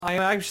I'm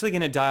actually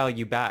going to dial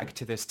you back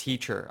to this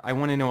teacher. I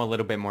want to know a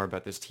little bit more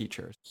about this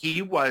teacher.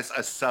 He was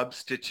a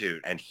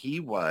substitute and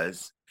he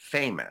was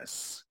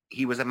famous.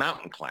 He was a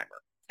mountain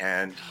climber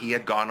and he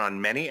had gone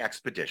on many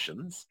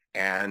expeditions.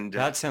 And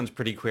That sounds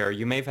pretty queer.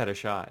 You may have had a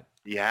shot.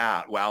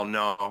 yeah, well,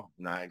 no,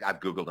 I've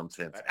Googled him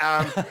since.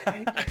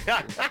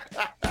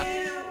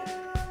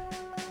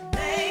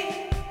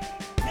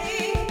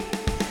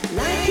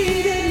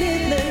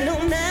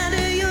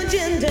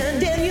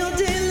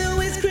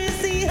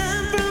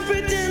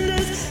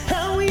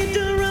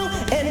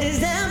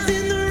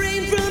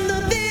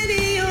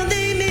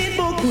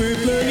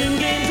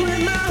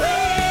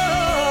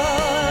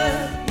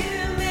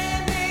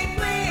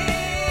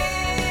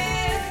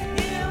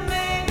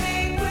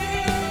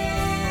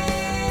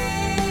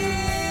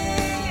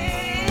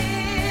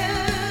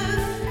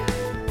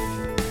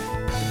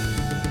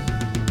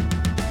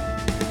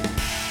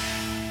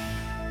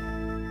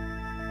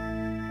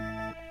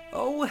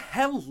 Oh,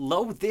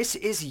 hello. This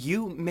is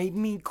You Made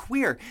Me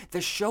Queer,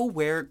 the show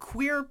where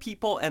queer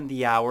people end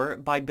the hour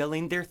by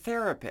billing their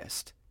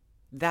therapist.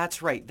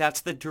 That's right. That's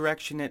the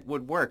direction it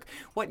would work.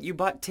 What, you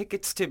bought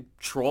tickets to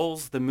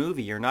Trolls the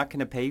movie? You're not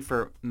going to pay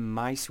for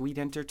My Sweet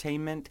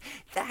Entertainment?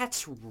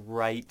 That's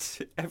right.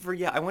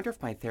 I wonder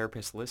if my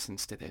therapist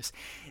listens to this.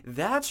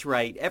 That's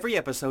right. Every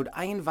episode,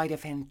 I invite a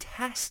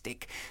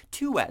fantastic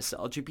 2S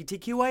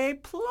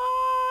LGBTQIA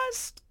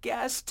plus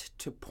guest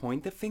to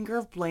point the finger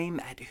of blame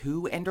at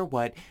who and or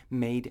what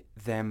made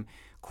them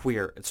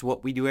queer. It's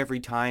what we do every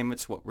time.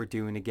 It's what we're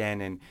doing again.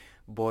 And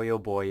boy, oh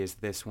boy, is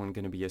this one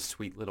going to be a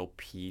sweet little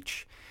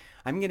peach.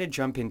 I'm going to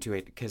jump into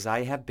it because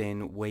I have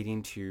been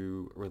waiting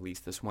to release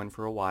this one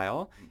for a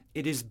while.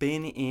 It has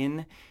been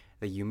in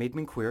the You Made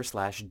Me Queer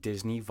 /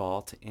 Disney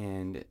vault,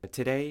 and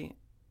today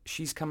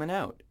she's coming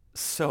out.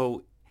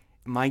 So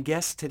my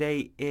guest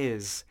today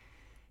is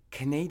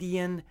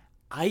Canadian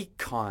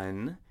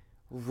icon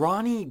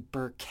Ronnie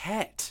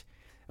Burkett.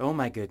 Oh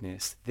my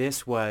goodness,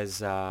 this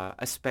was a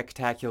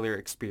spectacular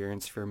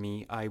experience for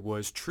me. I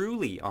was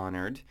truly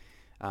honored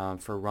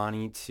for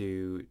Ronnie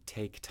to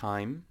take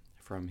time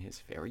from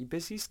his very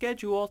busy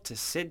schedule to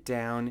sit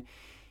down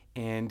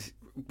and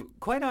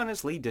quite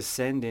honestly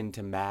descend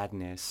into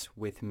madness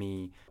with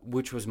me,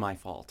 which was my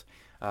fault.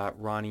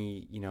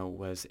 Ronnie,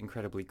 was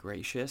incredibly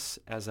gracious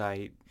as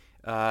I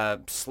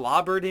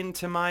slobbered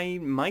into my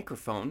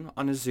microphone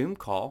on a Zoom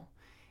call.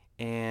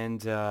 And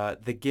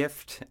the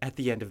gift at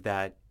the end of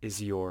that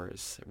is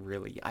yours,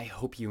 really. I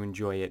hope you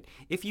enjoy it.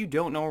 If you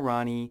don't know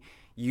Ronnie,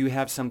 you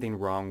have something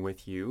wrong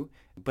with you,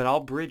 but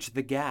I'll bridge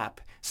the gap.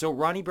 So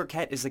Ronnie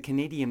Burkett is a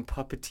Canadian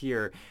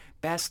puppeteer,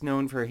 best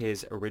known for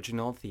his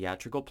original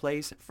theatrical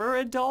plays for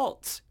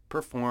adults,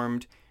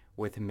 performed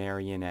with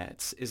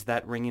marionettes. Is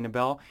that ringing a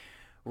bell?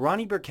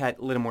 Ronnie Burkett,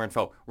 a little more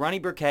info. Ronnie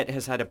Burkett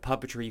has had a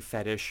puppetry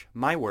fetish,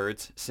 my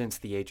words, since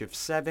the age of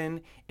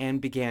 7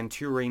 and began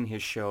touring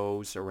his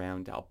shows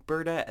around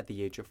Alberta at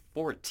the age of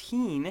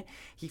 14.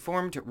 He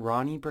formed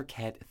Ronnie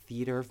Burkett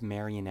Theatre of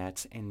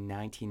Marionettes in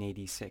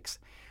 1986.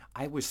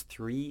 I was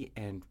 3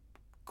 and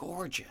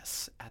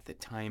gorgeous at the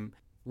time.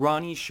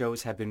 Ronnie's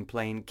shows have been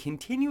playing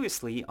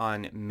continuously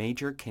on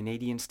major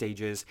Canadian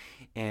stages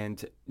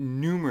and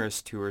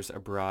numerous tours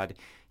abroad.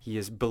 He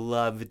is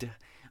beloved,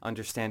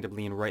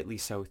 understandably and rightly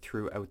so,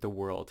 throughout the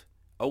world.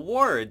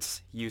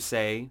 Awards, you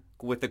say,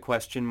 with a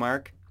question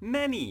mark?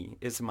 Many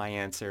is my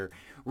answer.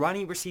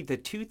 Ronnie received the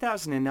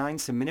 2009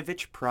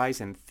 Seminovich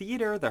Prize in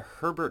Theatre, the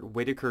Herbert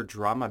Whittaker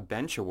Drama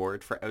Bench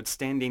Award for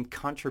Outstanding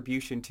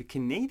Contribution to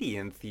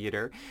Canadian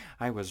Theatre.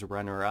 I was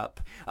runner-up.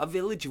 A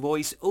Village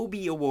Voice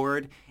Obie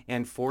Award,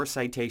 and 4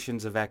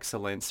 citations of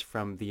excellence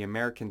from the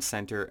American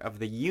Center of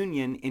the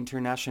Union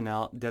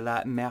Internationale de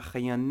la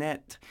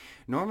Marionnette.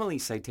 Normally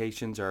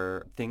citations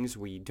are things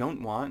we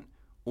don't want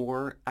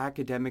or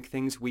academic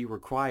things we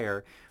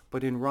require,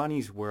 but in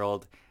Ronnie's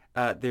world,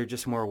 there are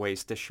just more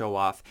ways to show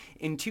off.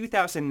 In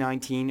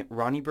 2019,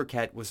 Ronnie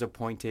Burkett was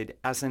appointed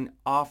as an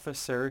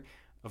officer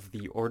of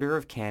the Order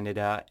of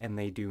Canada, and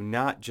they do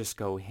not just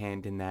go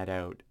handing that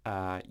out.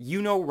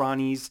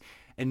 Ronnie's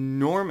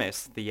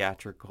enormous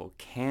theatrical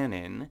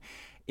canon,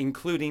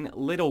 including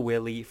Little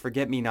Willie,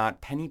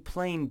 Forget-Me-Not, Penny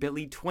Plain,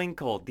 Billy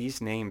Twinkle. These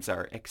names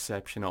are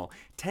exceptional.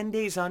 10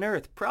 Days on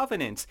Earth,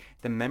 Providence,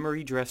 the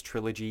Memory Dress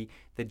Trilogy,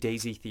 the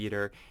Daisy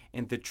Theater,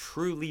 and the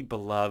truly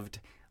beloved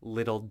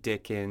Little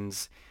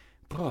Dickens.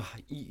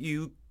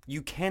 You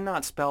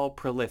cannot spell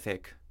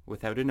prolific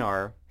without an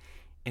R,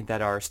 and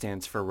that R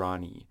stands for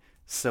Ronnie.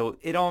 So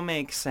it all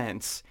makes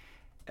sense.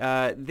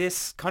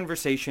 This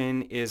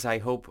conversation is, I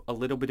hope, a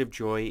little bit of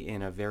joy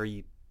in a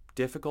very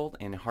difficult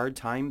and hard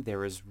time.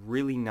 There is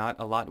really not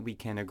a lot we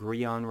can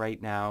agree on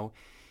right now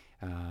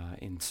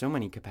in so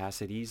many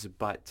capacities,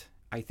 but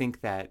I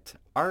think that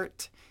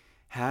art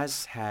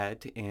has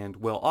had and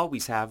will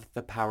always have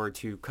the power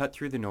to cut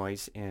through the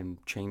noise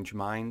and change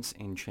minds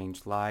and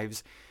change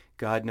lives.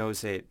 God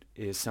knows it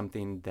is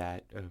something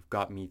that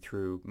got me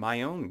through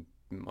my own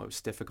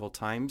most difficult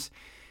times.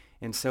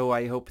 And so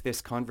I hope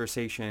this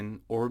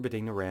conversation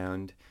orbiting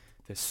around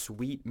the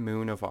sweet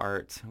moon of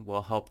art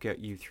will help get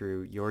you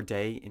through your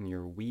day and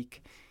your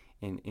week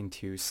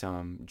into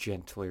some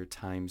gentler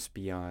times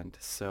beyond.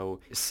 So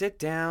sit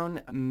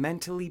down,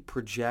 mentally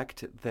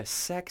project the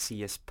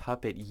sexiest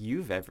puppet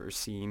you've ever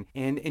seen,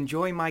 and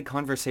enjoy my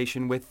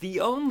conversation with the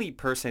only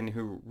person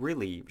who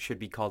really should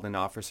be called an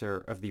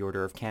officer of the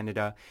Order of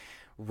Canada,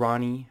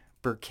 Ronnie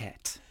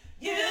Burkett.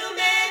 You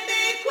made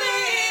me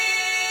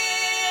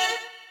queer.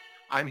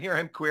 I'm here,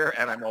 I'm queer,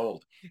 and I'm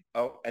old.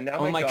 Oh, and now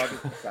Oh my my dog God.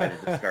 has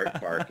decided to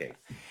start barking.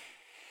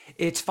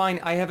 It's fine.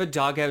 I have a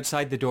dog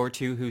outside the door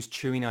too who's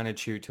chewing on a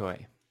chew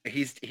toy.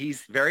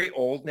 He's very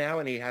old now,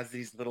 and he has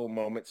these little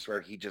moments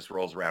where he just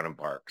rolls around and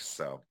barks.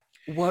 So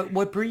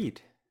What breed?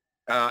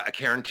 a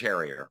Cairn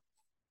Terrier,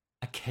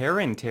 A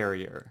Karen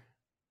Terrier.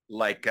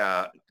 like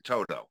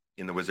Toto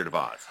in The Wizard of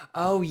Oz.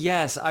 Oh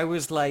yes, I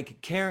was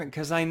like Karen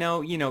because I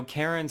know,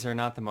 Karens are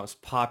not the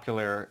most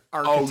popular Oh,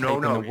 archetype no,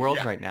 in no, the world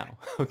yeah. right now.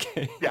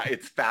 Okay. Yeah,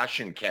 it's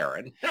fashion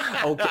Karen.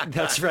 Okay,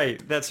 that's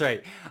right. That's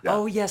right. Yeah.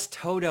 Oh yes,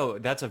 Toto.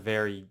 That's a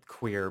very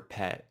queer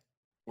pet.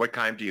 What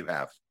kind do you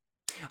have?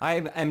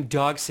 I'm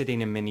dog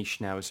sitting a mini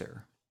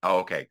schnauzer. Oh,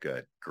 okay,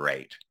 good.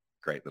 Great.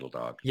 Great little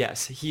dog.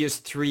 Yes, he is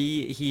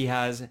 3. He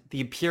has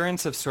the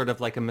appearance of sort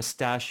of like a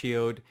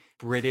mustachioed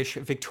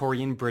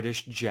Victorian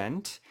British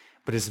gent,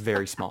 but is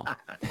very small.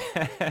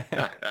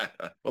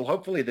 Well,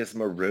 hopefully this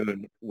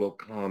maroon will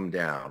calm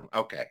down.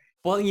 Okay.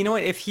 Well, you know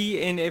what? If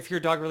your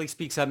dog really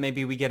speaks up,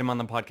 maybe we get him on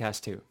the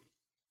podcast too.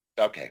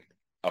 Okay.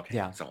 Okay.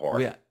 Yeah. It's a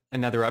horror. Yeah.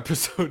 Another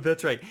episode.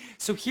 That's right.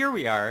 So here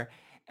we are.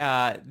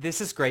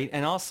 This is great.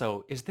 And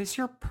also, is this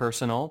your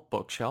personal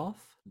bookshelf?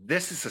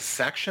 This is a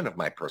section of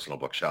my personal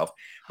bookshelf.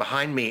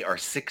 Behind me are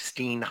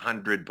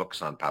 1,600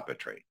 books on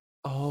puppetry.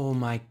 Oh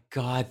my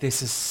God,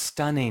 this is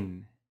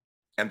stunning.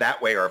 And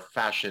that way are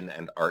fashion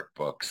and art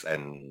books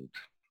and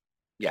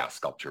yeah,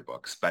 sculpture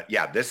books. But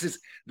yeah, this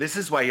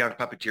is why young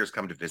puppeteers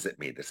come to visit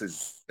me. This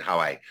is how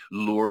I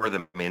lure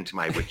them into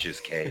my witch's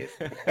cave.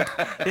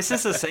 This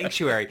is a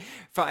sanctuary.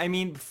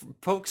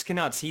 Folks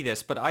cannot see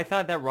this, but I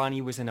thought that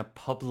Ronnie was in a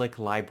public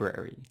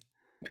library.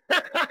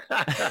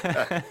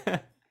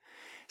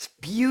 It's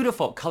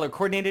beautiful, color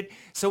coordinated.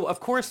 So of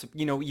course,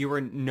 you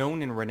were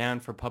known and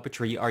renowned for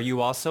puppetry. Are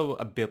you also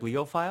a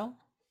bibliophile?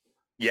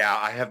 Yeah,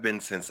 I have been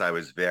since I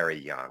was very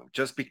young,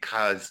 just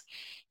because,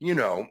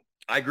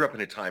 I grew up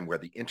in a time where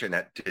the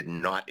internet did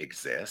not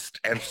exist.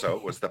 And so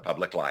it was the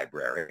public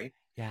library.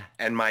 Yeah.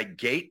 And my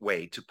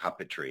gateway to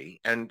puppetry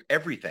and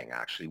everything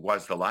actually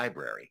was the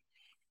library.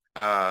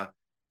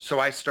 So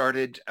I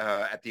started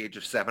at the age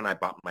of 7, I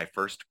bought my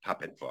first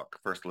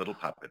little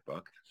puppet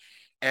book.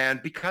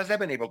 And because I've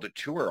been able to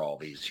tour all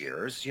these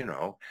years,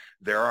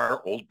 there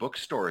are old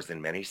bookstores in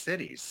many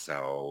cities.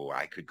 So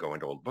I could go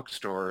into old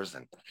bookstores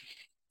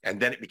and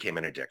then it became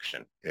an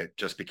addiction. It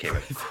just became a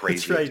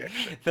crazy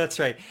addiction. That's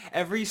right.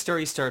 Every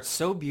story starts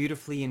so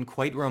beautifully and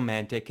quite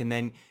romantic, and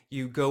then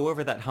you go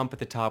over that hump at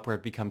the top where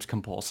it becomes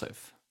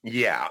compulsive.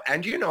 Yeah.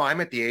 And, I'm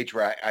at the age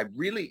where I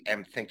really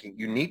am thinking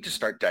you need to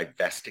start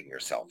divesting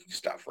yourself of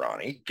stuff,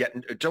 Ronnie.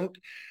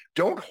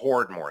 Don't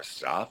hoard more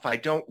stuff. I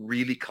don't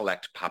really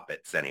collect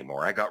puppets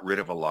anymore. I got rid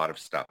of a lot of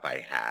stuff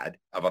I had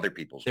of other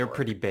people's They're work.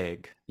 pretty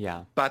big.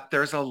 Yeah. But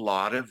there's a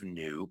lot of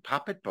new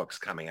puppet books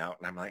coming out.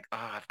 And I'm like,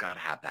 oh, I've got to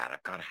have that.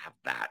 I've got to have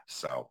that.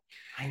 So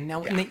I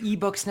know. yeah. And the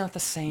ebook's not the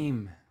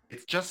same.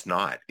 It's just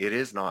not. It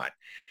is not.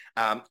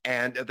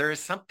 And there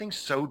is something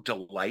so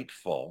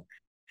delightful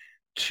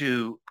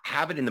to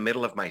have it in the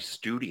middle of my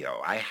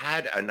studio. I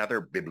had another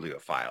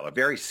bibliophile, a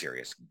very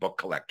serious book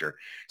collector,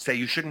 say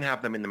you shouldn't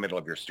have them in the middle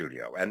of your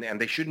studio and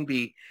they shouldn't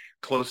be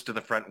close to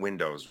the front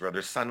windows where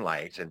there's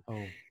sunlight.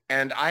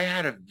 And I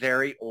had a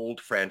very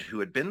old friend who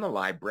had been the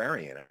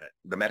librarian at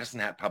the Medicine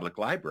Hat Public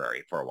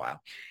Library for a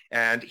while.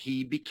 And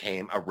he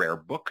became a rare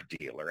book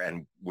dealer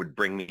and would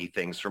bring me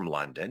things from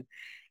London.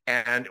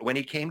 And when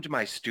he came to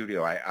my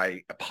studio,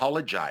 I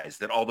apologized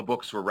that all the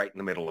books were right in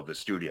the middle of the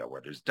studio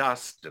where there's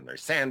dust and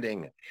there's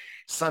sanding,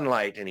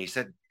 sunlight. And he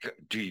said,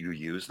 do you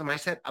use them? I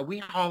said, we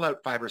haul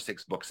out 5 or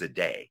 6 books a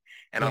day.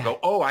 And I'll go,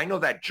 oh, I know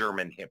that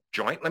German hip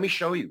joint. Let me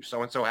show you.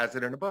 So-and-so has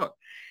it in a book.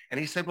 And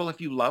he said, well,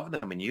 if you love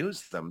them and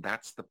use them,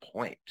 that's the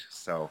point.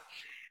 So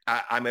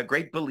I'm a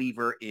great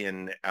believer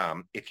in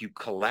if you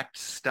collect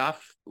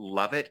stuff,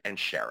 love it and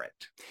share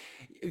it.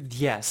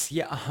 Yes,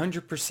 yeah,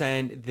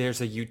 100%.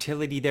 There's a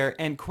utility there.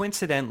 And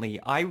coincidentally,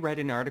 I read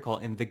an article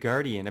in The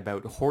Guardian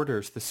about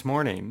hoarders this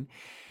morning.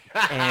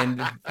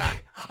 And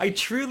I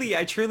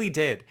truly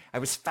did. I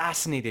was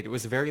fascinated. It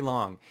was very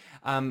long.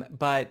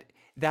 But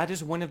that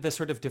is one of the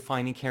sort of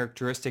defining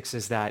characteristics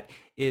is that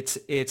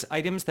it's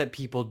items that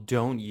people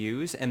don't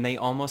use and they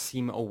almost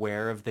seem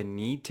aware of the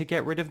need to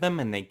get rid of them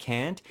and they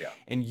can't. Yeah.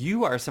 And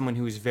you are someone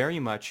who is very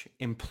much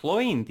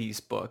employing these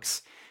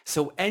books.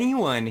 So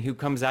anyone who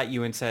comes at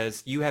you and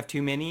says you have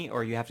too many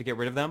or you have to get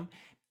rid of them,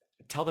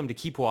 tell them to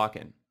keep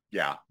walking.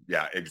 Yeah,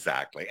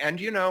 exactly. And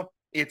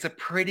it's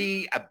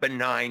a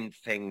benign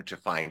thing to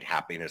find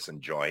happiness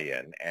and joy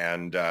in.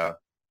 And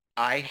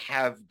I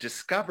have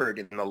discovered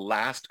in the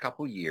last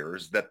couple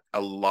years that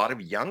a lot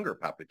of younger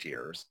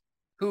puppeteers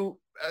who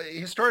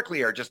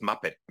historically are just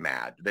Muppet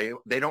mad. They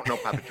don't know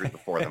puppetry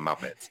before the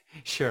Muppets.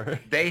 Sure.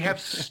 They have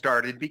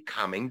started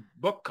becoming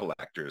book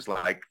collectors.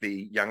 Like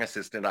the young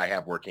assistant I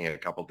have working a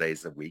couple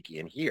days a week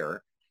in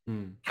here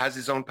Hmm. has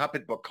his own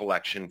puppet book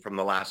collection from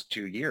the last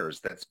 2 years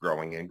that's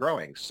growing and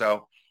growing.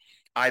 So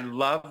I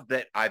love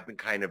that I've been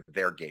kind of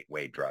their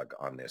gateway drug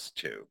on this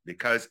too,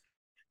 because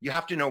you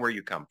have to know where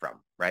you come from,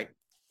 right?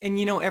 And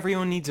you know,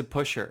 everyone needs a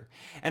pusher.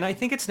 And I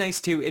think it's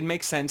nice too. It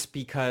makes sense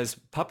because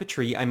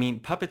puppetry, I mean,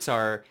 puppets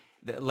are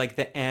like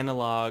the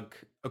analog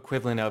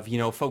equivalent of, you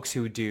know, folks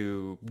who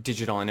do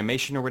digital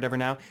animation or whatever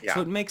now. So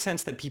Yeah. it makes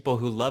sense that people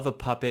who love a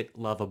puppet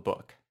love a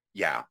book.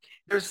 Yeah.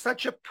 There's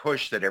such a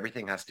push that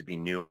everything has to be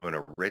new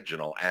and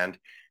original. And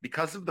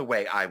because of the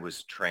way I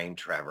was trained,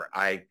 Trevor,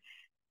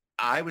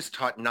 I was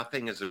taught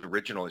nothing is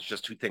original. It's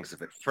just who thinks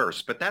of it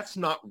first. But that's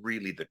not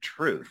really the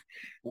truth.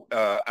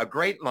 A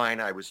great line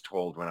I was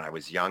told when I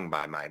was young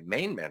by my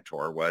main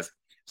mentor was,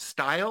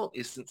 style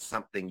isn't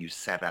something you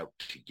set out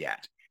to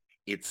get.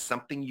 It's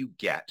something you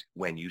get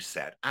when you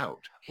set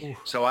out. Ooh.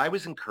 So I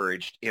was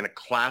encouraged in a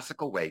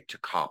classical way to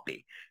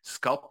copy.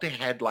 Sculpt a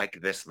head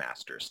like this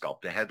master,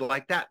 sculpt a head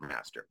like that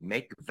master,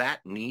 make that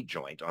knee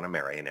joint on a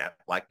marionette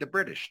like the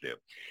British do.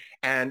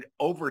 And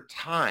over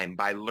time,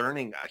 by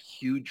learning a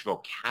huge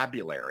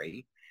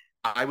vocabulary,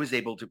 I was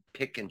able to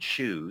pick and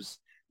choose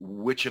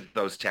which of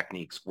those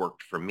techniques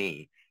worked for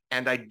me.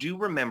 And I do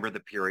remember the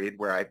period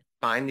where I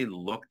finally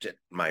looked at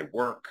my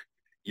work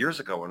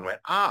years ago and went,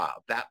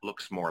 that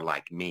looks more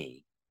like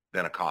me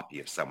than a copy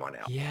of someone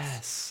else.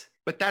 Yes.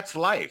 But that's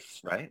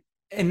life, right?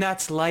 And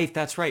that's life.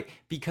 That's right.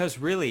 Because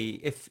really,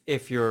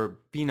 if you're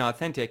being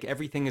authentic,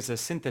 everything is a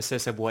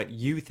synthesis of what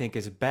you think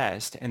is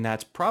best, and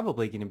that's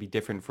probably going to be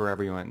different for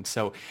everyone.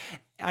 So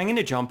I'm going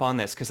to jump on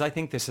this because I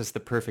think this is the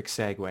perfect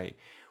segue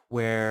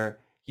where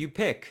you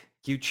pick,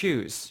 you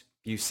choose,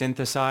 you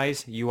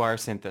synthesize, you are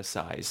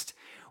synthesized.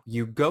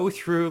 You go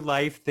through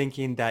life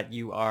thinking that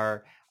you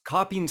are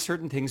copying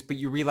certain things, but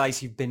you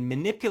realize you've been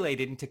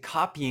manipulated into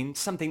copying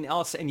something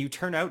else and you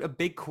turn out a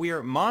big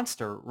queer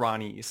monster,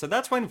 Ronnie. So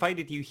that's why I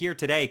invited you here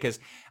today, because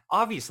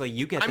obviously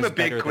you get I'm this a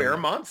big better queer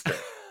than... monster.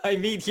 I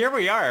mean, here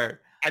we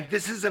are. And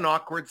this is an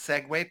awkward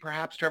segue,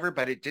 perhaps, Trevor,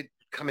 but it did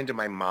come into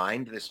my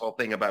mind, this whole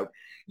thing about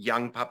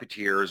young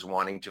puppeteers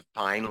wanting to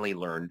finally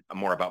learn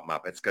more about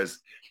Muppets, because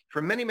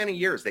for many, many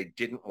years, they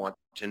didn't want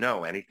to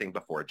know anything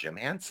before Jim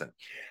Henson,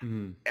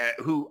 Mm.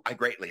 who I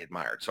greatly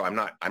admired. So I'm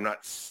not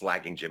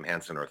slagging Jim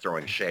Henson or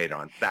throwing shade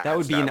on That that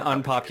would be an style of puppetry at all.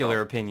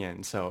 unpopular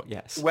opinion. So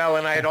yes. Well,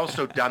 and I had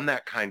also done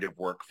that kind of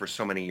work for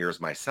so many years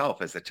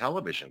myself as a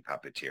television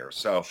puppeteer.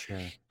 So Sure.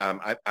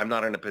 I'm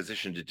not in a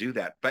position to do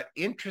that. But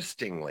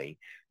interestingly,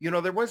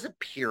 there was a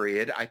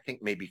period, I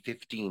think maybe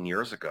 15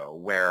 years ago,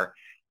 where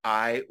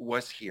I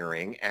was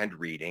hearing and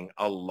reading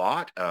a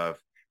lot of,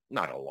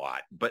 not a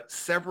lot, but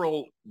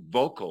several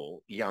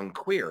vocal young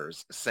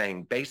queers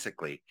saying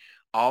basically,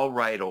 all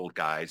right, old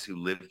guys who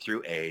lived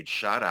through age,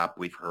 shut up.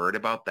 We've heard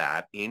about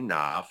that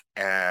enough.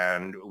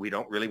 And we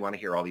don't really want to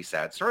hear all these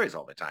sad stories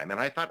all the time. And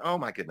I thought, oh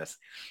my goodness,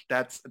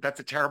 that's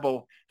a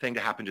terrible thing to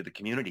happen to the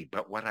community.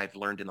 But what I've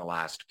learned in the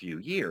last few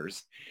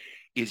years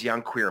is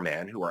young queer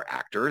men who are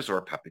actors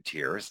or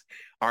puppeteers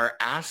are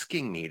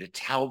asking me to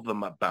tell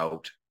them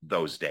about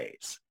those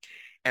days.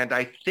 And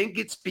I think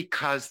it's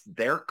because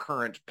their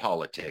current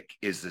politic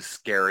is as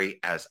scary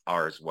as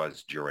ours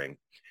was during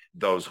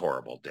those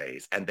horrible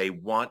days. And they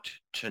want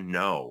to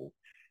know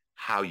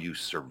how you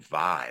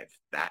survive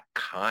that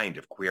kind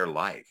of queer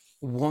life.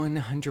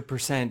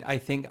 100%. I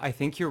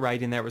think you're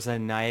right. And there was a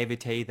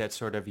naivete that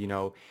sort of,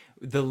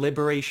 the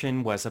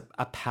liberation was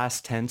a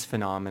past tense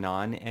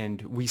phenomenon.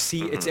 And we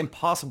see it's Mm-hmm.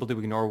 impossible to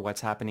ignore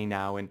what's happening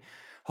now. And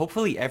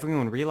hopefully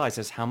everyone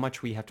realizes how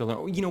much we have to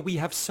learn. We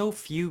have so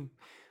few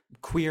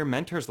queer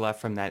mentors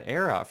left from that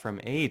era, from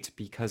AIDS,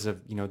 because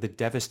of, the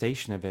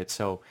devastation of it.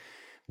 So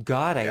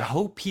God, I Yeah.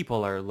 hope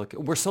people are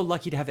looking. We're so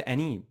lucky to have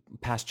any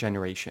past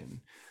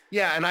generation.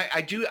 Yeah. And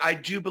I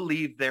do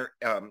believe there,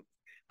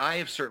 I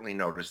have certainly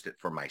noticed it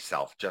for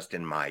myself, just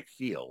in my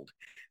field,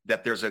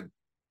 that there's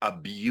a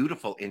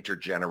beautiful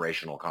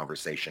intergenerational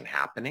conversation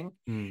happening.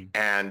 Mm.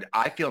 And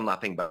I feel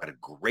nothing but a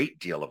great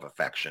deal of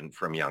affection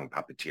from young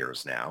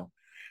puppeteers now.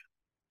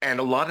 And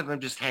a lot of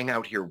them just hang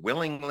out here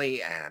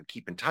willingly and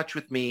keep in touch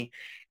with me.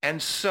 And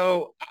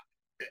so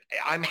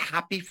I'm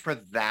happy for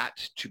that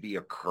to be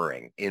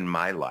occurring in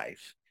my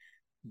life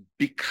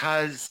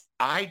because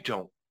I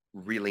don't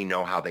really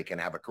know how they can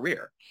have a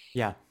career.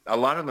 Yeah. A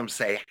lot of them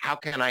say, how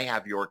can I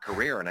have your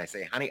career? And I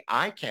say, honey,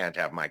 I can't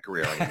have my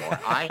career anymore.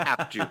 I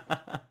have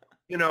to,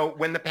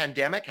 when the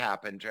pandemic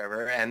happened,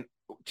 Trevor, and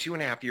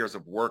 2.5 years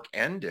of work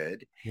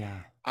ended, Yeah.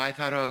 I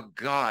thought, oh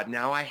God,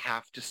 now I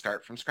have to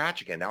start from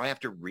scratch again. Now I have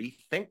to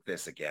rethink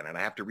this again. And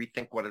I have to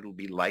rethink what it'll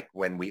be like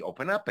when we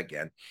open up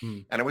again.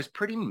 Mm. And I was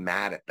pretty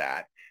mad at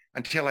that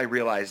until I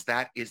realized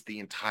that is the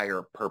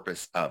entire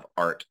purpose of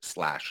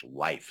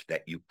art/life,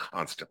 that you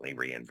constantly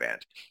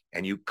reinvent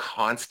and you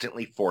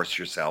constantly force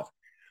yourself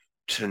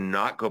to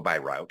not go by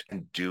route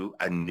and do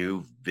a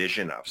new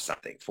vision of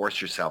something.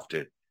 Force yourself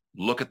to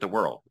look at the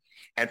world.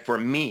 And for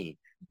me,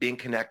 being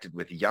connected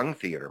with young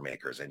theater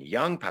makers and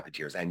young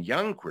puppeteers and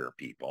young queer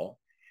people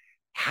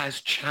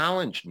has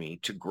challenged me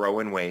to grow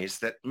in ways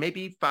that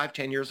maybe 5,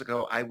 10 years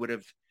ago I would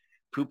have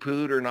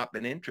poo-pooed or not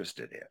been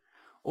interested in.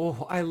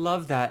 Oh, I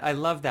love that. I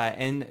love that.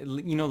 And,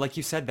 like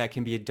you said, that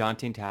can be a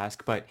daunting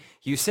task, but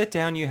you sit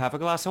down, you have a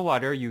glass of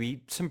water, you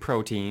eat some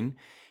protein,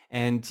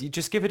 and you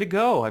just give it a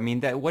go. I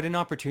mean, what an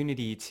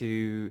opportunity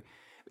to,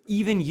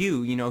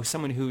 even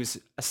someone who's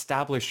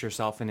established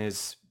yourself and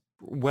is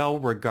well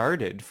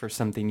regarded for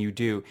something you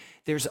do,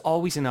 there's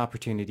always an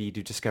opportunity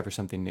to discover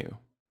something new.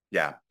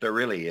 Yeah, there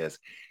really is.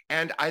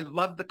 And I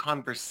love the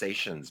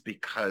conversations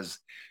because,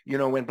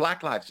 when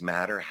Black Lives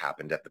Matter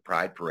happened at the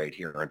Pride Parade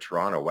here in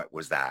Toronto, what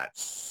was that,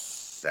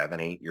 7,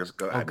 8 years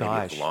ago? Oh Maybe it's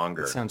gosh, that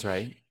longer. sounds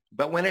right.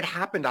 But when it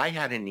happened, I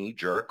had a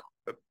knee-jerk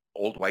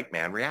old white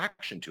man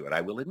reaction to it,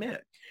 I will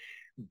admit.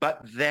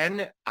 But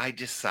then I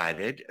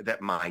decided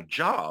that my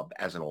job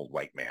as an old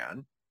white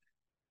man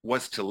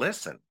was to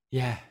listen.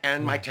 Yeah,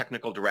 And my yeah.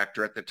 technical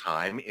director at the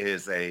time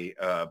is a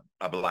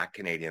Black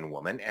Canadian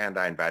woman, and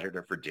I invited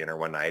her for dinner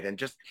one night, and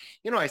just,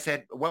 I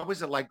said, "What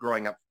was it like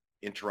growing up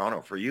in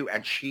Toronto for you?"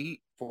 And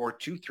she, for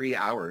 2, 3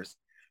 hours,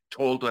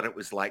 told what it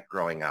was like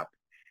growing up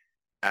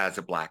as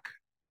a Black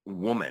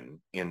woman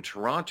in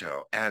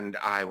Toronto, and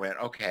I went,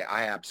 "Okay,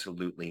 I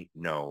absolutely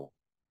know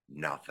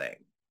nothing."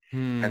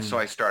 And so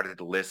Hmm. I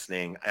started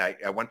listening.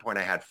 At one point,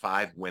 I had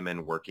 5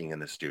 women working in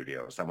the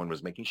studio. Someone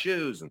was making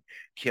shoes, and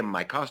Kim,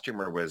 my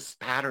costumer, was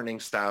patterning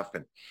stuff,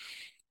 and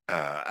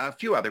a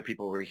few other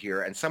people were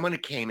here. And someone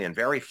came in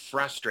very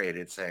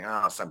frustrated, saying,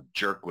 "Oh, some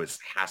jerk was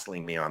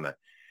hassling me on the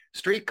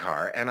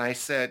streetcar." And I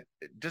said,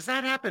 "Does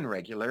that happen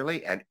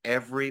regularly?" And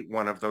every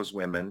one of those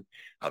women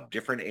of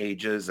different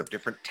ages, of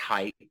different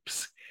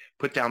types,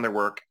 put down their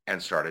work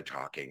and started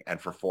talking. And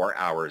for 4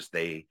 hours,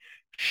 they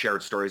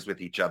shared stories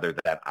with each other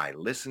that I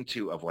listened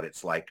to of what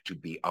it's like to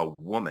be a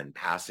woman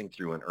passing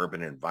through an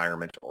urban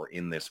environment or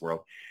in this world.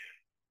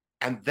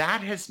 And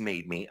that has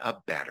made me a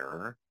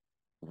better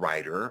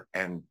writer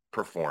and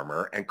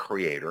performer and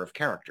creator of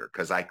character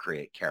because I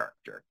create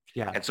character.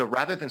 Yeah. And so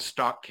rather than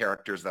stock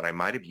characters that I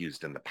might have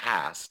used in the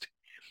past,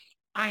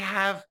 I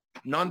have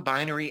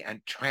non-binary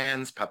and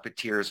trans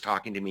puppeteers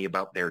talking to me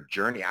about their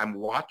journey. I'm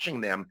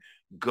watching them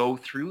go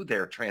through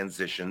their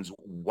transitions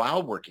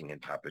while working in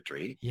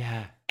puppetry.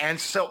 Yeah. And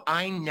so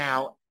I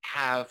now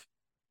have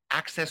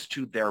access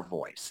to their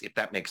voice, if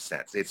that makes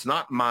sense. It's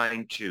not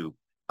mine to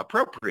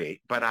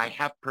appropriate, but I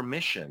have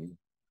permission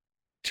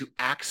to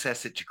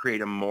access it to create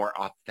a more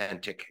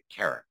authentic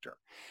character.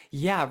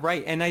 Yeah,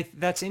 right. And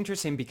that's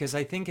interesting because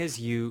I think as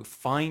you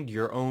find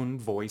your own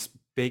voice,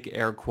 big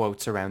air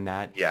quotes around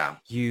that, Yeah.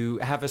 you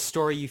have a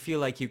story you feel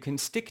like you can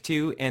stick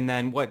to, and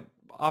then what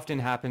often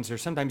happens or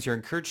sometimes you're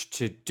encouraged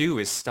to do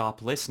is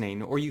stop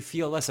listening or you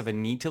feel less of a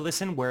need to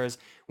listen. Whereas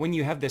when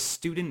you have this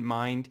student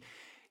mind,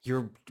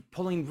 you're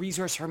pulling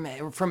resources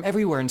from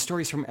everywhere and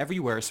stories from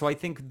everywhere. So I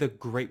think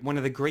one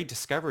of the great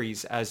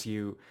discoveries as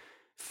you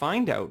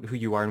find out who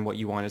you are and what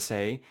you want to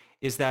say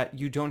is that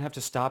you don't have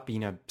to stop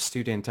being a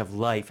student of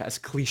life, as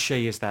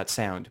cliche as that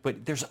sound,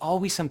 but there's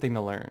always something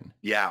to learn.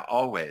 Yeah,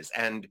 always.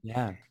 And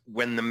Yeah.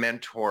 when the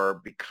mentor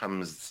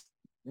becomes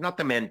not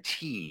the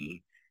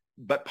mentee,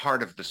 but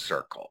part of the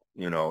circle,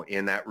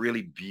 in that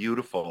really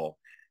beautiful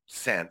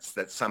sense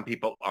that some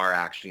people are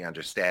actually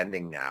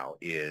understanding now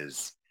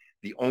is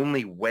the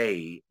only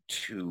way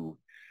to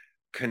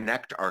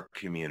connect our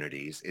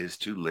communities is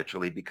to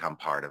literally become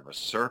part of a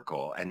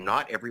circle. And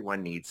not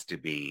everyone needs to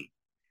be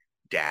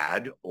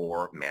dad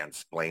or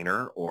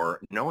mansplainer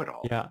or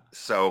know-it-all. Yeah.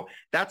 So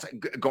that's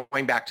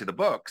going back to the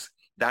books.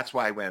 That's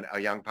why when a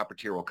young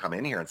puppeteer will come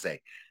in here and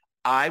say,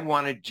 "I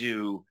want to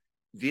do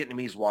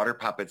Vietnamese water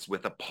puppets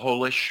with a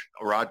Polish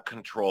rod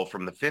control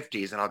from the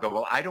 50s." And I'll go,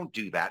 "Well, I don't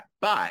do that,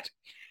 but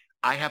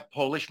I have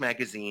Polish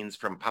magazines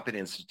from puppet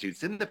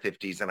institutes in the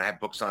 50s, and I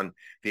have books on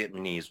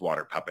Vietnamese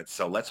water puppets.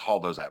 So let's haul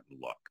those out and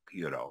look.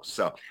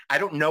 So I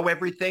don't know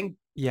everything,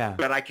 Yeah.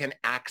 but I can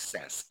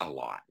access a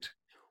lot."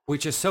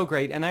 Which is so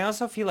great. And I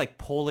also feel like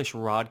Polish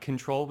rod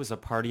control was a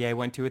party I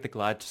went to at the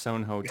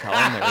Gladstone Hotel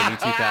in the early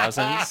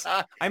 2000s.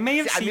 I may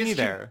have See, I seen you missed you.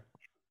 there.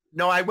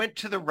 No, I went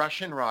to the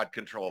Russian rod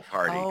control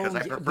party because Oh,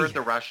 I yeah, preferred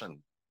the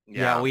Russian.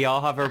 yeah, Yeah. we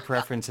all have our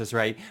preferences,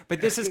 right?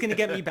 But this is going to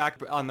get me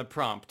back on the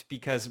prompt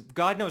because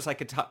God knows I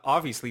could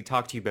obviously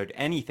talk to you about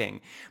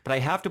anything, but I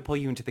have to pull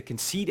you into the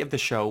conceit of the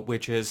show,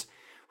 which is,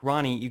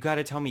 Ronnie, you got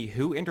to tell me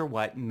who and or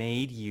what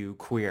made you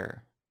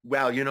queer.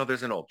 Well,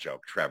 there's an old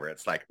joke, Trevor.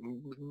 It's like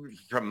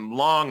from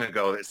long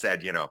ago that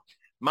said,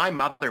 "My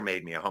mother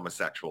made me a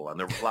homosexual." And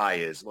the reply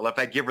is, "Well, if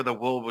I give her the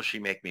wool, will she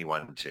make me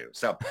one too?"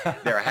 So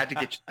there, I had to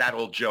get that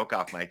old joke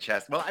off my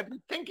chest. Well, I've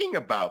been thinking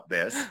about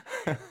this,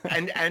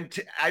 and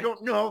I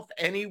don't know if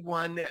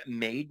anyone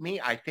made me.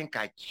 I think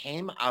I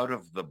came out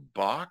of the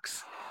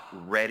box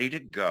ready to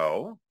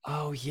go.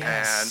 Oh, And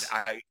yes.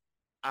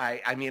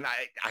 I mean,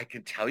 I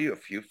can tell you a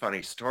few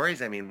funny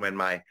stories. I mean,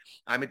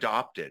 I'm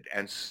adopted.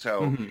 And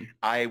so Hmm.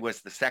 I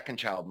was the second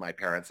child my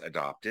parents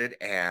adopted,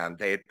 and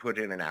they had put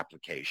in an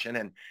application.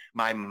 And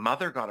my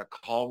mother got a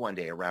call one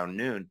day around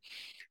noon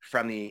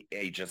from the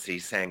agency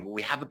saying,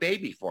 we have a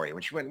baby for you.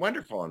 And she went,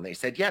 wonderful. And they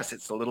said, yes,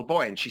 it's a little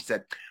boy. And she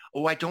said,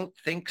 oh, I don't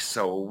think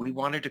so. We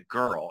wanted a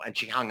girl. And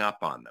she hung up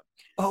on them.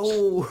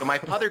 Oh. So my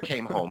father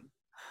came home.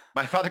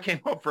 My father came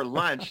home for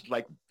lunch,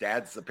 like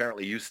dads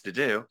apparently used to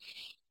do.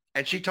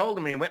 And she told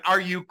him, and he went,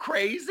 are you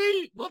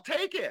crazy? We'll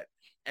take it.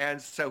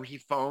 And so he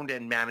phoned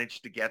and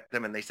managed to get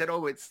them. And they said,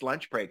 oh, it's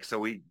lunch break. So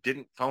we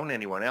didn't phone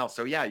anyone else.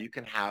 So yeah, you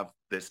can have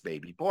this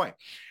baby boy.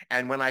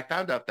 And when I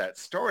found out that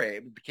story,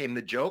 it became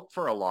the joke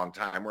for a long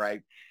time where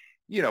I,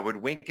 would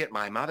wink at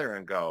my mother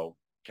and go,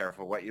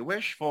 careful what you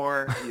wish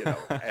for,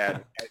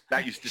 and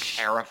that used to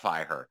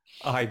terrify her.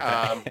 I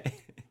Um, bet.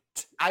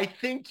 I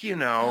think,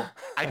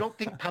 I don't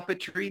think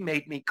puppetry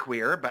made me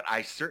queer, but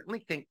I certainly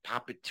think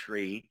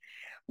puppetry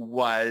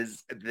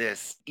was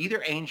this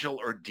either angel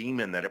or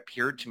demon that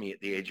appeared to me at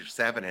the age of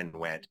 7 and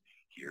went,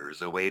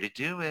 here's a way to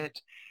do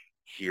it.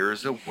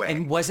 Here's a way.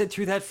 And was it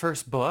through that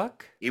first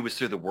book? It was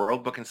through the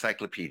World Book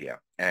Encyclopedia.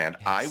 And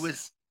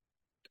Yes.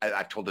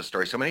 I've told this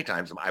story so many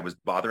times. I was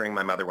bothering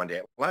my mother one day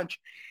at lunch.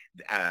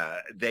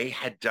 They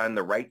had done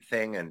the right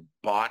thing and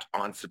bought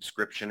on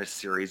subscription a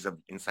series of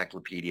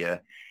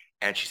encyclopedia.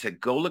 And she said,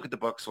 go look at the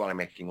books while I'm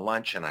making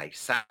lunch. And I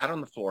sat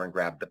on the floor and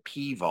grabbed the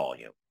P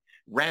volume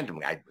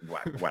randomly.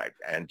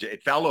 And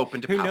it fell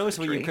open to Who knows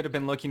what you puppetry. could have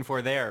been looking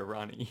for there,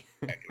 Ronnie?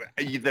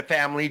 The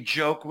family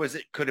joke was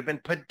it could have been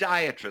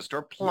podiatrist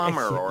or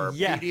plumber or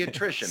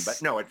pediatrician,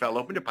 but no, it fell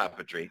open to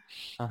puppetry.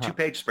 Uh-huh.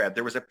 2-page spread.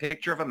 There was a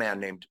picture of a man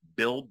named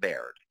Bill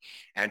Baird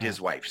and his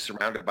wife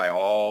surrounded by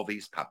all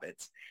these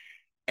puppets.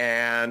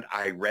 And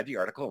I read the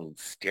article and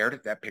stared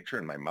at that picture,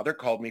 and my mother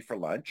called me for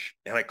lunch,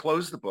 and I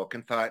closed the book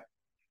and thought,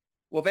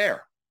 well,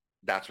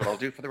 that's what I'll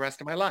do for the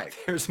rest of my life.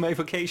 There's my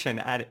vocation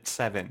at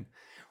 7.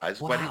 As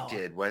Wow. what it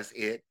did was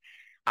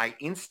I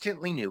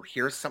instantly knew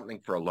here's something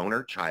for a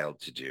loner child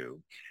to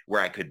do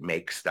where I could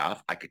make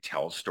stuff, I could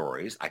tell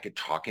stories, I could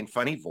talk in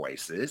funny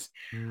voices.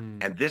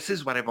 And this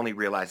is what I've only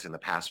realized in the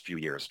past few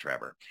years,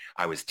 Trevor.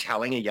 I was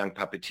telling a young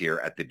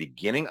puppeteer at the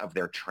beginning of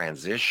their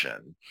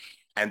transition,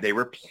 and they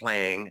were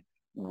playing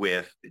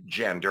with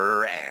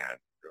gender and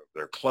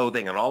their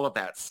clothing and all of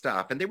that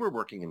stuff. And they were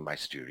working in my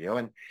studio.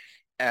 And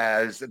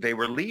as they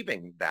were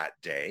leaving that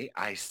day,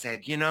 I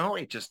said,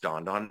 it just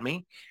dawned on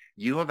me.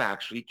 You have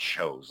actually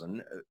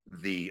chosen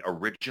the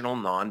original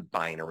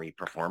non-binary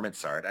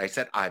performance art. I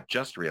said, I've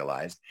just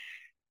realized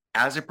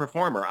as a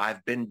performer,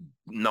 I've been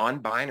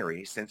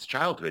non-binary since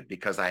childhood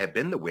because I have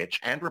been the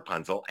witch and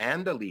Rapunzel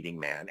and the leading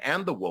man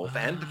and the wolf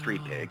and the 3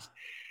 pigs.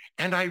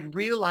 And I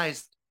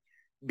realized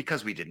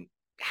because we didn't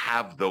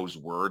have those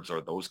words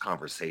or those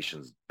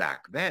conversations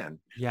back then,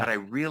 but I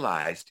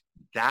realized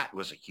that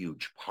was a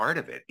huge part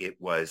of it. It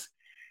was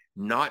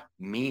not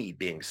me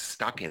being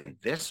stuck in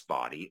this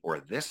body or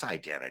this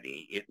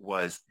identity. It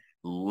was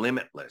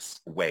limitless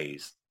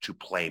ways to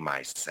play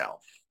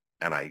myself.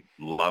 And I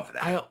love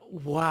that.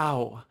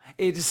 Wow.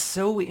 It is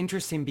so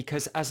interesting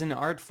because as an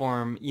art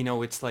form,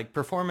 it's like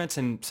performance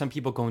and some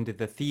people go into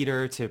the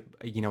theater to,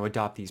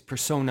 adopt these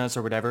personas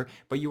or whatever,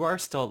 but you are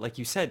still, like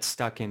you said,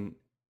 stuck in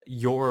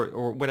your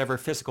or whatever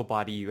physical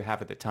body you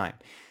have at the time.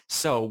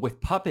 So with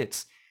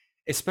puppets,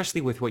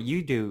 especially with what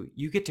you do,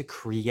 you get to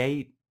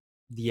create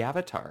the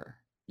avatar.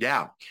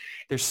 Yeah.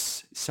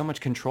 There's so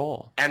much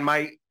control. And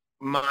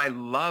my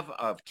love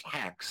of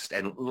text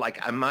and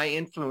my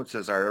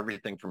influences are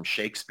everything from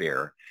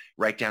Shakespeare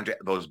right down to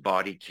those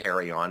body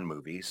carry-on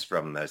movies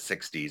from the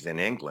 60s in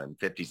England,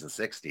 50s and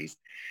 60s.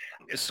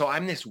 So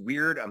I'm this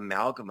weird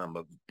amalgam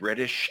of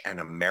British and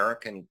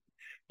American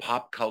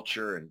pop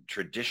culture and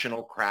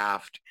traditional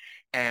craft.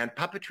 And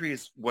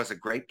puppetry was a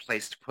great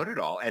place to put it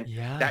all. And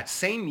that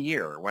same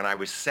year when I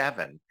was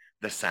 7,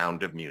 The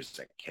Sound of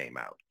Music came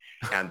out.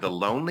 And the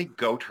lonely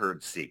goat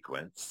herd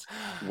sequence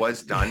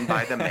was done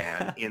by the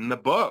man in the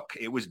book.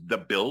 It was the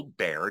Bill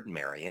Baird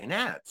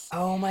marionettes.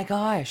 Oh my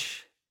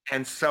gosh.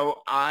 And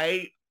so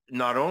I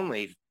not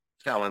only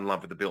fell in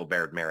love with the Bill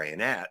Baird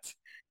marionettes,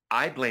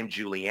 I blame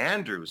Julie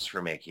Andrews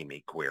for making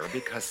me queer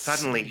because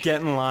suddenly,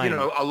 get in line.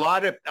 A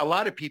lot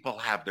of people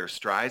have their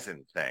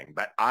Streisand thing,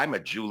 but I'm a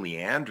Julie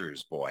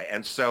Andrews boy.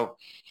 And so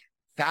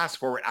fast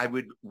forward, I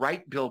would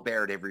write Bill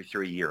Baird every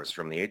 3 years.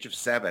 From the age of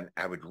 7,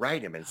 I would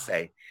write him and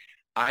say,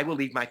 I will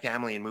leave my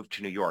family and move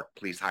to New York.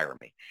 Please hire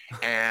me.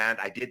 And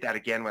I did that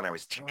again when I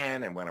was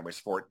 10 and when I was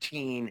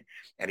 14,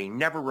 and he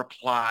never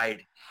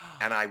replied.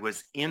 And I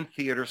was in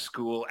theater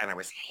school and I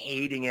was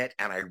hating it.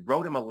 And I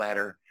wrote him a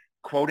letter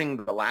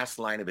quoting the last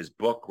line of his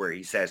book where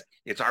he says,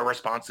 it's our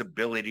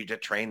responsibility to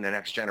train the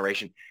next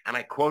generation. And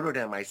I quoted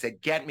him. I said,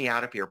 get me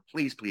out of here,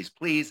 please, please,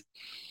 please.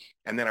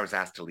 And then I was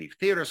asked to leave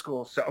theater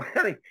school. So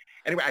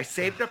anyway, I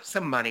saved up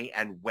some money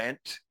and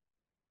went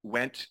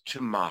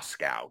to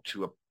Moscow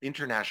to an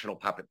international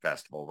puppet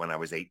festival when I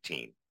was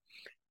 18.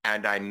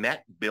 And I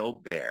met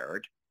Bill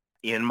Baird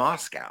in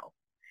Moscow.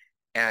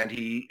 And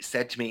he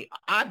said to me,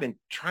 I've been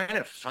trying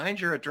to find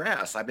your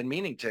address. I've been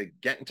meaning to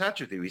get in touch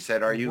with you. He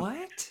said, are you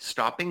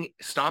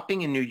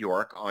stopping in New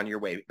York on your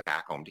way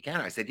back home to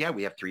Canada? I said, yeah,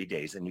 we have 3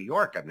 days in New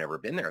York. I've never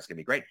been there. It's going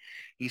to be great.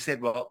 He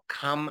said, well,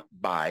 come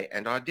by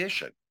and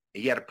audition.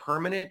 He had a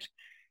permanent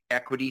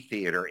Equity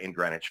Theater in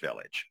Greenwich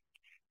Village.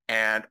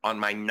 And on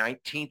my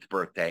 19th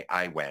birthday,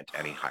 I went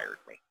and he hired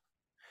me.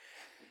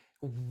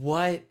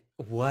 What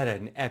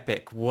an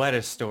epic, what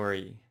a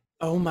story.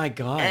 Oh my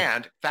God.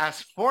 And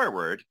fast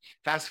forward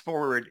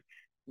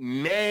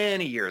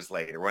many years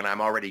later when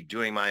I'm already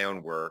doing my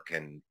own work.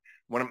 And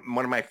one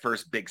of my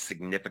first big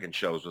significant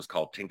shows was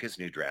called Tinka's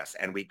New Dress.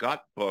 And we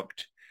got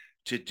booked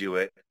to do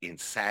it in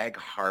Sag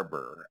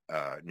Harbor,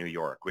 New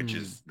York, which Mm,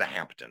 is the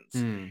Hamptons,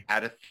 mm.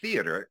 at a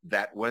theater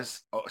that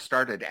was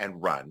started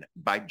and run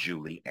by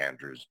Julie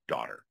Andrews'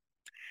 daughter.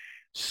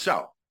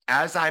 So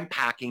as I'm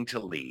packing to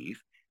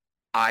leave,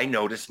 I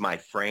noticed my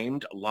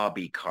framed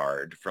lobby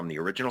card from the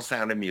original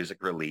Sound of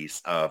Music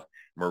release of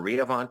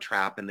Maria von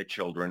Trapp and the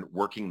children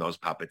working those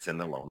puppets in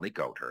The Lonely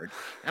Goatherd.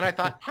 And I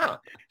thought, huh.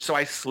 So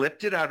I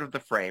slipped it out of the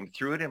frame,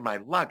 threw it in my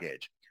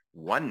luggage.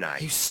 One You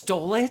night,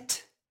 stole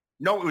it?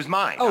 no, it was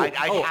mine. Oh, I'd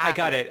oh, I had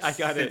got it it. I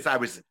got since it. I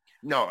was,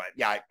 no,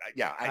 yeah,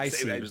 I it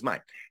see. was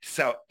mine.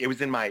 So it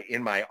was in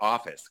my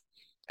office.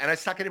 And I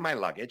stuck it in my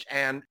luggage.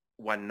 And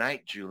one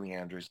night, Julie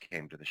Andrews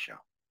came to the show.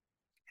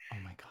 Oh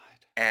my God.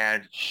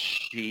 And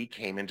she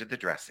came into the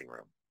dressing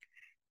room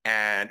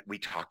and we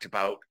talked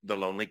about The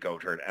Lonely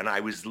Goatherd. And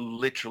I was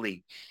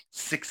literally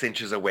 6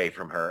 inches away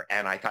from her.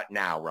 And I thought,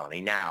 now,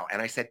 Ronnie, now.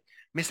 And I said,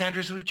 Miss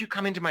Andrews, would you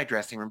come into my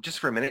dressing room just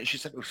for a minute? And she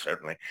said, oh,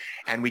 certainly.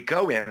 And we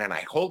go in and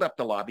I hold up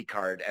the lobby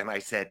card and I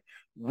said,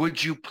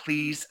 would you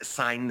please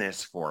sign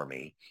this for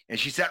me? And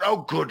she said, oh,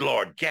 good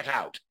Lord, get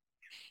out.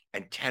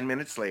 And 10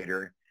 minutes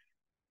later,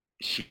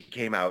 she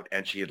came out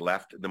and she had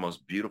left the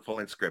most beautiful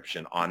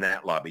inscription on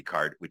that lobby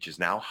card, which is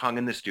now hung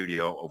in the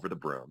studio over the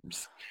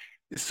brooms.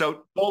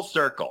 So full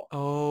circle.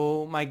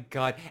 Oh my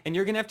God. And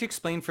you're going to have to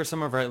explain for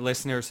some of our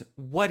listeners,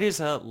 what is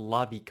a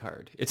lobby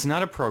card? It's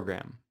not a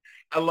program.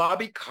 A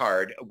lobby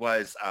card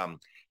was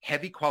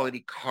heavy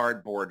quality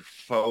cardboard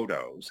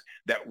photos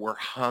that were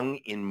hung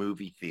in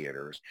movie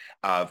theaters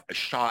of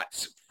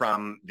shots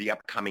from the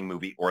upcoming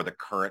movie or the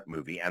current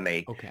movie. And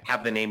they Okay.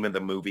 have the name of the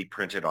movie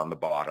printed on the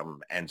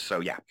bottom. And so,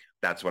 yeah,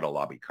 that's what a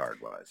lobby card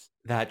was.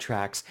 That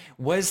tracks.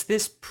 Was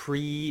this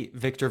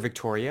pre-Victor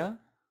Victoria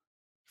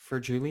for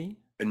Julie?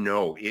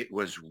 No, it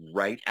was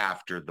right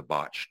after the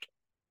botched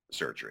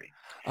surgery.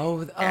 Oh,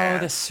 oh, the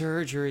And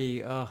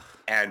surgery. Oh,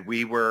 and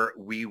we were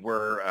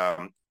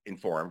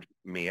informed,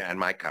 me and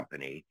my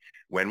company,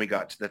 when we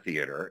got to the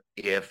theater,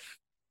 if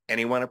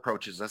anyone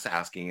approaches us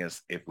asking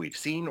us if we've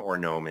seen or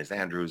know Ms.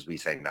 Andrews, we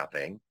say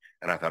nothing.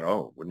 And I thought,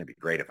 oh, wouldn't it be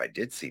great if I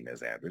did see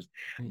Ms. Andrews?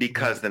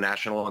 Because right. the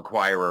National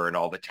Enquirer and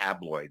all the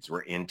tabloids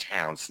were in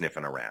town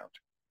sniffing around.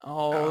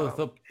 Oh, Um,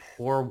 the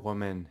poor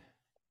woman.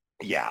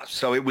 yeah,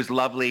 so it was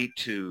lovely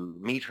to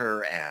meet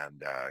her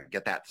and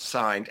get that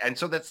signed. And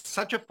so that's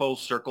such a full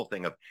circle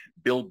thing of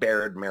Bill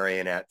Baird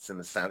marionettes in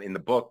the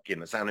book, in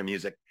The Sound of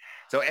Music.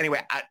 So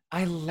anyway, I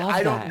I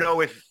love don't that.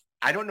 know if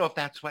I don't know if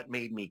that's what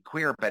made me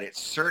queer, but it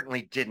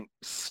certainly didn't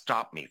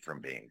stop me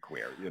from being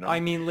queer, you I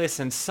know? mean,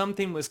 listen,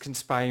 something was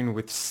conspiring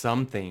with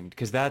something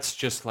because that's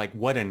just like,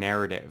 what a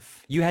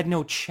narrative. You had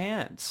no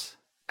chance.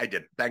 I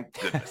did. Thank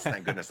goodness.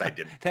 Thank goodness I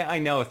didn't. I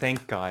know,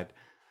 thank God.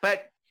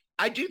 But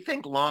I do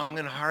think long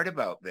and hard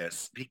about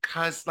this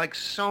because like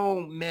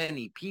so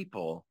many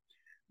people,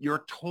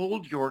 you're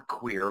told you're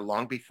queer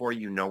long before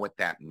you know what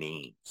that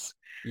means.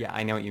 Yeah,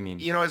 I know what you mean.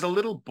 You know, as a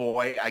little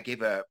boy, I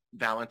gave a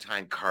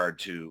Valentine card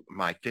to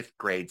my fifth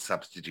grade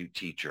substitute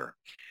teacher.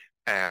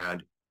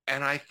 And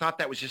and I thought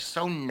that was just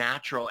so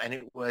natural. And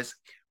it was,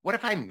 what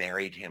if I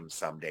married him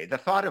someday? The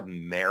thought of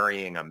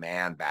marrying a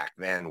man back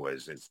then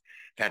was as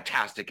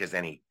fantastic as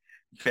any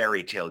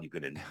fairy tale you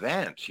could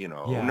invent. You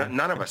know, Yeah,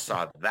 none of us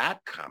saw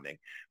that coming.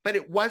 But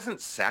it wasn't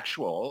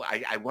sexual.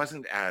 I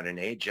wasn't at an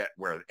age yet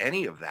where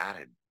any of that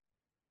had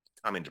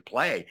come into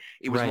play.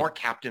 It was right. more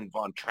Captain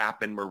Von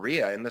Trapp and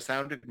Maria in The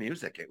Sound of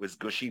Music. It was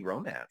gushy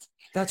romance.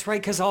 That's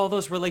right, because all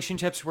those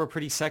relationships were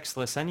pretty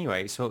sexless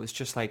anyway. So it was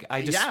just like,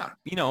 I just, Yeah,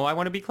 I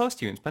want to be close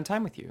to you and spend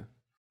time with you.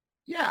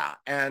 yeah.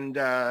 And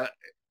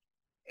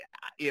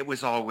it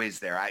was always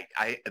there.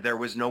 There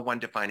was no one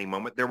defining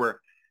moment. There were,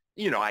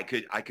 I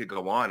could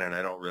go on, and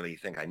I don't really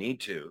think I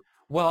need to.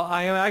 Well,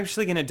 I'm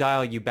actually going to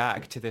dial you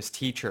back to this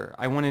teacher.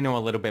 I want to know a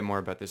little bit more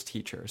about this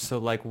teacher. So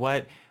like,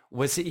 what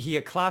was he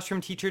a classroom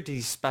teacher? Did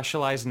he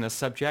specialize in a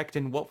subject?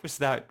 And what was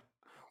that?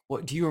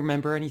 What do you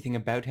remember anything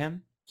about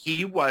him?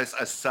 He was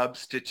a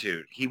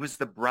substitute. He was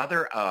the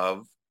brother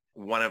of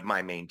one of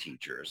my main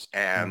teachers,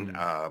 and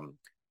Mm.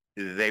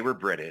 they were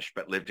British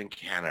but lived in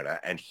Canada.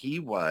 And he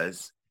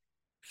was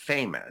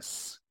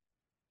famous.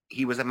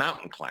 He was a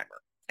mountain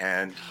climber,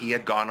 and he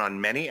had gone on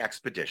many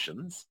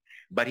expeditions,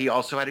 but he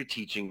also had a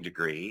teaching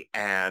degree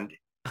and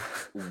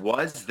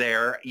was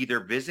there either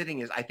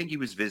visiting I think he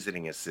was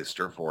visiting his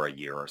sister for a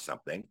year or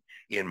something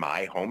in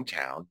my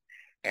hometown.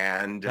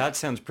 And That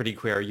sounds pretty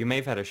queer. You may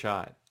have had a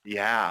shot.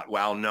 yeah,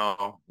 well,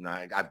 no,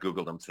 I've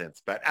Googled him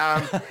since, but,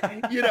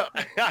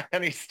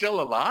 and he's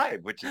still alive,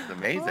 which is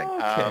amazing.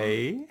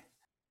 Okay.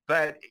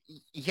 But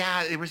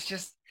yeah, it was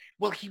just,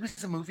 Well, he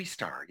was a movie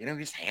star. He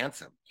was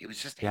handsome. He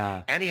was just,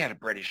 Yeah. and he had a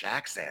British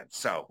accent.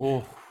 So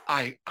Oh,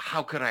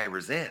 how could I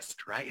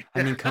resist, right?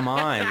 I mean, come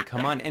on,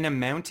 come on. And a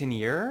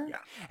mountaineer? Yeah.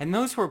 And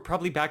those were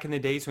probably back in the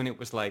days when it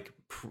was like,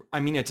 I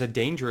mean, it's a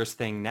dangerous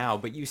thing now,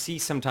 but you see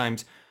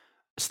sometimes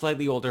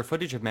slightly older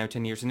footage of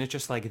mountaineers and it's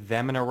just like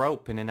them and a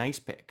rope and an ice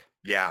pick.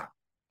 Yeah.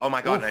 Oh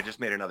my God. And I Oh,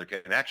 just made another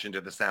connection to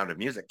The Sound of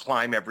Music.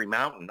 Climb every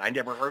mountain. I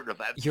never heard of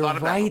that, you're thought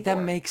of that right. That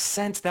before. makes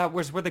sense. That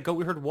was where the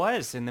goat herd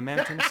was in the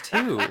mountains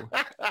too.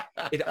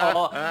 It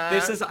all,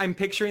 this is, I'm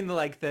picturing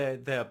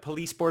the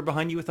police board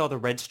behind you with all the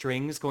red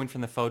strings going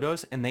from the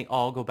photos and they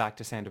all go back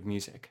to Sound of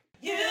Music.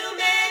 You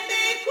made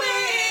me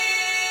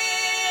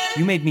queer.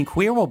 You Made Me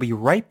Queer will be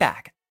right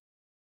back.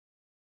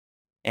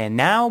 And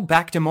now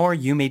back to more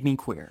You Made Me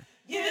Queer.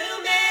 You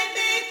made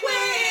me queer.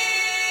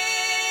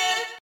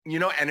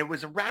 And it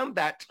was around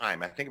that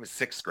time, I think it was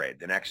sixth grade,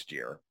 the next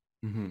year,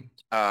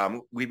 Mm-hmm.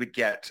 we would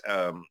get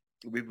a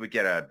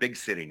big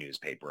city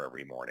newspaper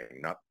every morning,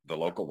 not the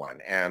local one.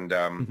 And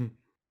Mm-hmm.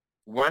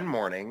 one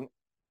morning,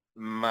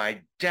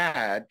 my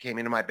dad came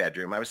into my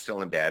bedroom. I was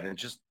still in bed and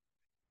just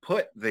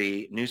put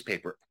the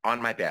newspaper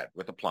on my bed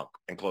with a plunk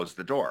and closed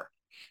the door.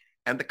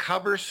 And the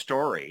cover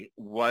story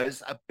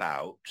was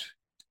about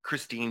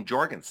Christine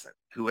Jorgensen,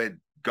 who had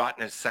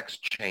gotten a sex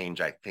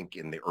change, I think,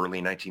 in the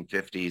early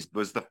 1950s,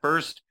 was the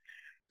first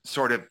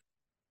sort of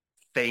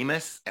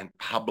famous and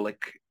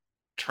public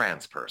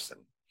trans person.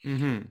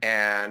 Mm-hmm.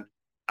 And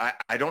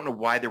I don't know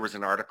why there was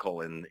an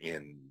article in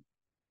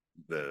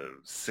the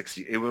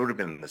 60s, it would have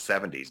been in the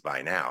 70s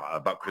by now,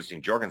 about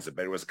Christine Jorgensen,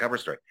 but it was a cover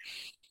story.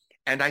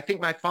 And I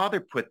think my father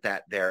put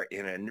that there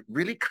in a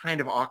really kind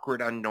of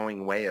awkward,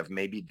 unknowing way of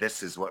maybe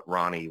this is what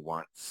Ronnie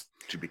wants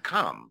to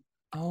become.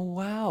 Oh,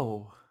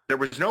 wow. There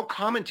was no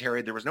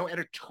commentary, there was no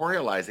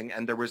editorializing,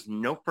 and there was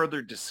no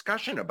further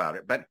discussion about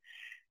it. But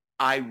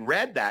I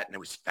read that and it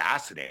was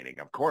fascinating,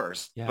 of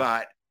course, Yeah.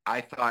 but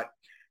I thought,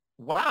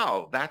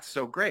 wow, that's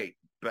so great.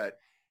 But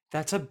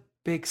That's a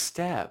big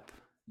step.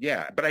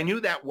 yeah, but I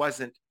knew that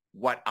wasn't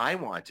what I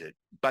wanted,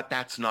 but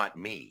that's not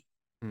me.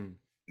 Hmm.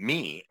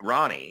 Me,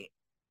 Ronnie,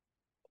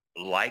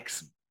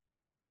 likes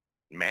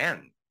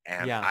men,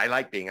 and Yeah. I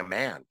like being a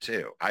man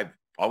too. I've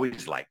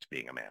always liked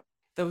being a man.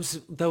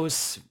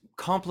 Those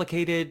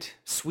complicated,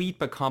 sweet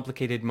but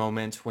complicated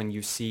moments when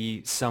you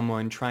see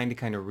someone trying to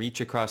kind of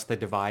reach across the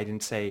divide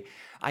and say,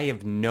 I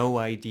have no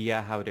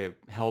idea how to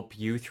help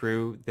you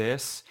through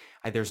this.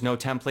 There's no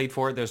template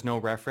for it. There's no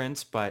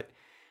reference, but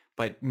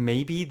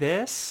maybe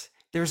this,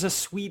 there's a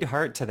sweet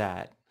heart to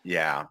that.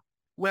 Yeah.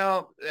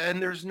 Well,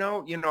 and there's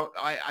no,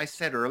 I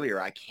said earlier,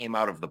 I came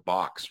out of the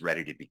box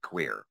ready to be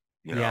queer,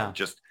 Yeah.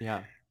 just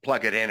Yeah.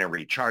 plug it in and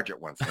recharge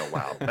it once in a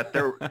while. But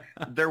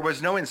there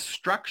was no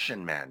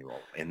instruction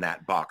manual in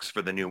that box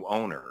for the new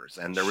owners.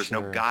 And there was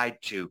no Sure. guide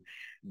to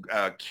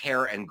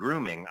care and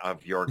grooming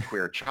of your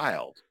queer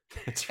child.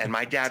 That's And my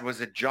right. dad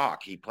was a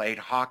jock. He played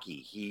hockey.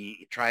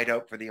 He tried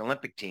out for the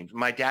Olympic teams.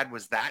 My dad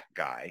was that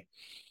guy.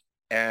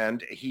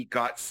 And he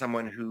got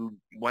someone who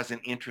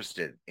wasn't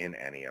interested in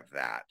any of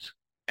that.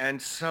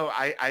 And so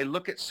I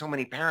look at so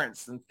many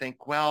parents and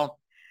think, well,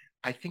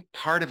 I think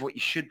part of what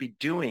you should be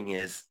doing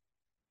is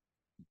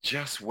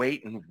just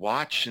wait and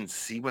watch and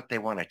see what they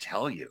want to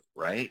tell you,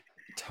 right?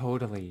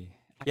 Totally.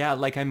 Yeah,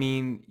 like I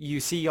mean, you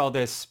see all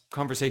this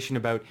conversation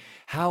about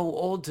how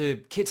old do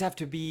kids have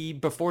to be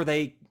before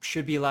they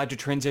should be allowed to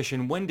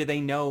transition? When do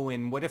they know?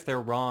 And what if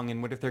they're wrong?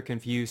 And what if they're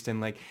confused?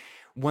 And like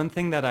one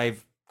thing that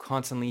I've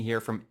constantly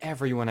hear from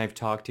everyone I've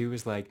talked to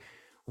is like,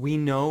 we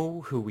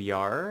know who we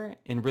are,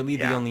 and really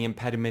the Yeah. only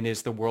impediment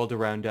is the world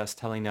around us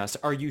telling us,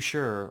 are you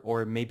sure?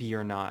 Or maybe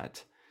you're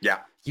not. Yeah.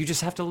 You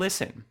just have to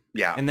listen.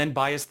 Yeah. And then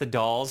buy us the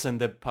dolls and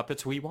the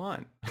puppets we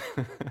want.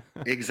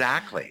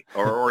 Exactly.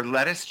 Or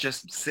let us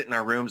just sit in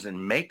our rooms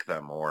and make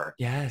them or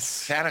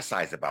Yes.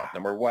 fantasize about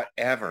them or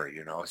whatever,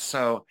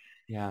 So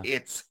Yeah.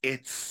 it's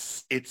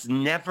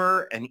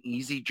never an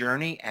easy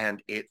journey,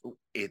 and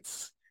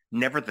it's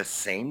never the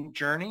same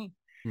journey.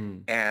 Hmm.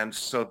 And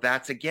so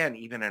that's, again,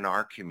 even in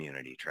our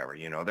community, Trevor,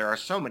 there are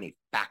so many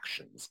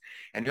factions,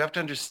 and you have to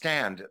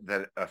understand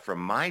that from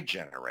my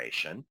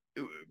generation,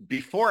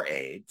 before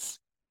AIDS,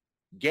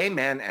 gay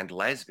men and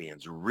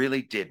lesbians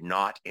really did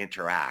not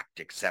interact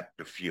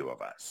except a few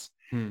of us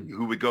Hmm.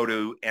 who would go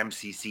to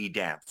MCC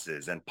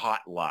dances and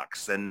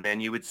potlucks. And then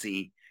you would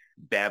see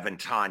Bev and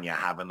Tanya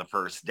having the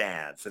first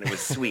dance, and it was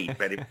sweet.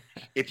 But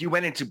if you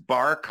went into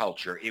bar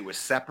culture, it was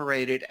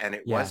separated and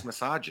it was Yeah.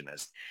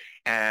 misogynist.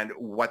 And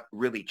what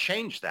really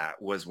changed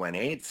that was when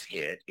AIDS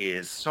hit,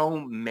 is so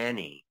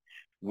many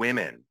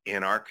women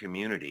in our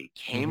community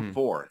came Mhm.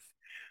 forth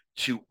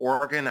to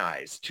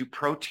organize, to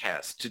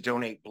protest, to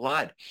donate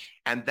blood.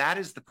 And that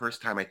is the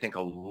first time I think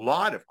a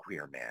lot of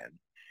queer men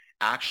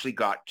actually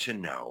got to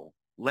know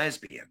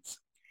lesbians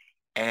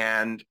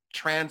and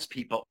trans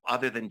people,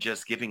 other than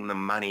just giving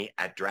them money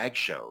at drag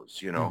shows.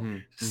 Mhm.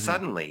 Mhm.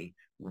 Suddenly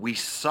we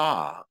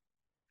saw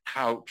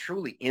how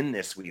truly in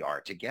this we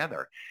are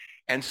together.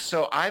 And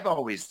so I've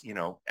always,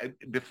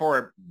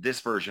 before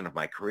this version of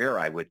my career,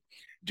 I would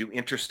do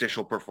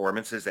interstitial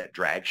performances at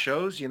drag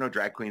shows. You know,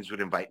 drag queens would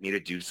invite me to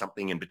do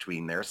something in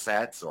between their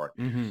sets. Or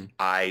Mm-hmm.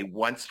 I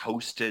once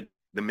hosted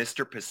the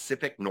Mr.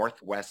 Pacific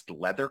Northwest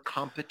leather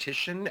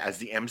competition as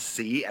the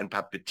MC and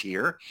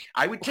puppeteer.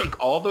 I would take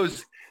all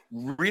those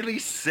really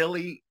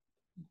silly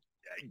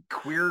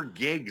queer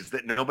gigs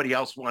that nobody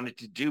else wanted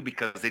to do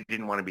because they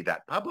didn't want to be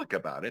that public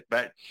about it.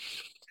 But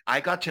I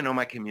got to know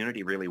my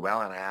community really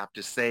well. And I have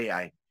to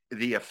say,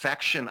 the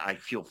affection I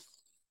feel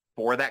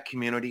for that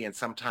community and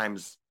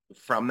sometimes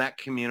from that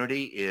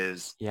community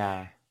is,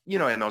 Yeah. you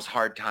know, in those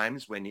hard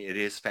times when it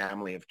is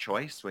family of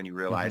choice, when you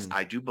realize Mm-hmm.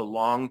 I do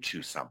belong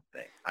to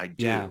something. I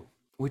Yeah. do.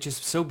 Which is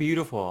so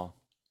beautiful.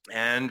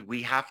 And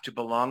we have to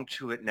belong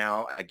to it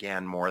now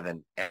again more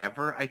than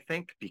ever, I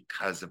think,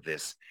 because of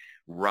this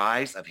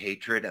rise of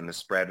hatred and the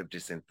spread of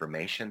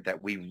disinformation,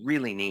 that we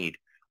really need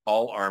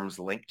all arms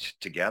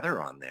linked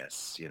together on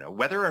this. You know,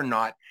 whether or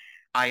not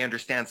I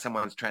understand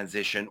someone's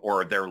transition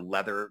or their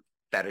leather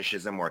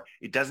fetishism, or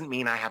it doesn't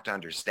mean I have to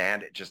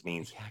understand. It just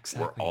means Yeah,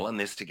 we're all exactly. in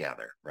this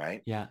together,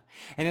 right? Yeah.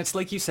 And it's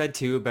like you said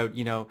too about,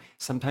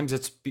 sometimes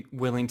it's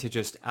willing to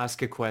just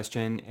ask a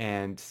question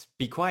and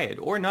be quiet,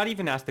 or not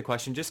even ask the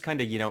question, just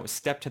kind of,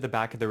 step to the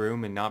back of the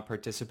room and not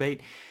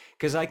participate.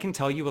 Because I can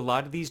tell you a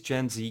lot of these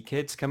Gen Z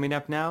kids coming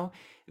up now,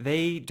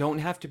 they don't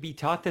have to be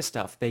taught this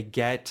stuff. They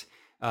get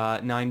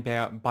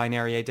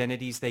binary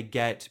identities, they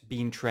get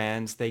being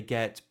trans, they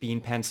get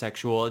being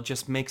pansexual. It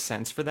just makes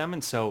sense for them.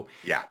 And so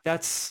Yeah.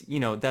 that's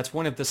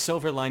one of the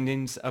silver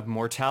linings of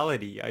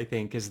mortality, I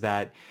think, is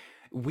that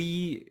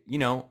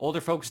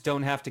older folks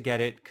don't have to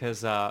get it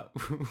because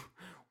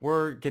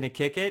we're going to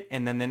kick it.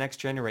 And then the next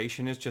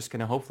generation is just going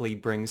to hopefully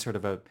bring sort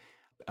of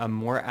a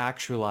more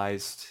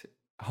actualized,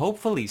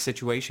 hopefully,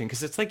 situation.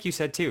 Because it's like you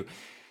said, too,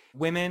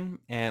 women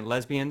and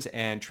lesbians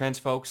and trans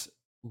folks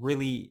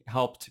really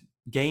helped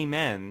gay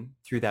men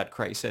through that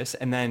crisis.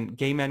 And then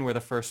gay men were the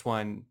first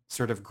one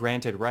sort of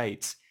granted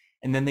rights.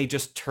 And then they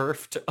just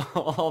turfed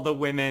all the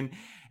women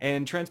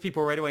and trans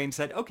people right away and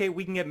said, okay,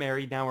 we can get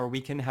married now, or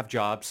we can have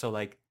jobs. So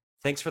like,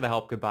 thanks for the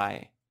help.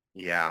 Goodbye.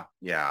 Yeah.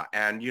 Yeah.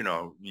 And, you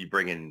know, you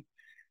bring in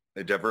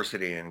the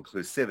diversity and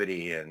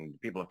inclusivity and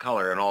people of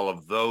color and all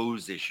of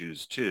those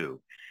issues too,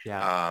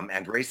 Yeah.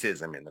 and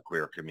racism in the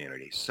queer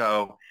community.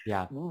 So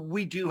Yeah.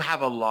 we do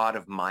have a lot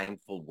of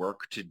mindful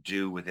work to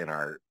do within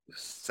our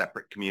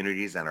separate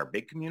communities and our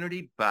big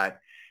community, but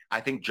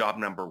I think job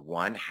number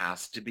one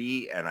has to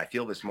be, and I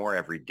feel this more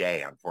every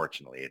day,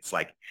 unfortunately, it's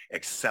like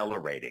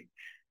accelerating,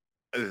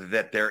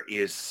 that there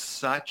is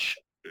such,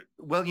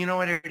 well, you know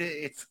what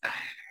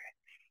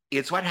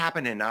it's what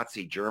happened in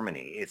Nazi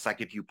Germany. It's like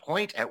if you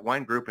point at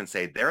one group and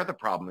say, they're the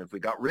problem, if we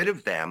got rid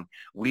of them,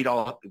 we'd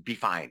all be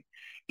fine.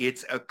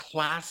 It's a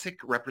classic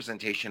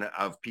representation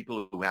of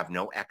people who have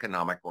no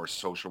economic or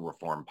social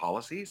reform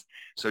policies.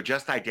 So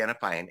just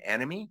identify an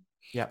enemy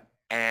Yeah.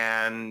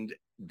 and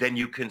then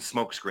you can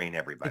smokescreen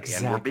everybody.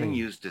 And we're being Exactly.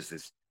 used as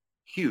this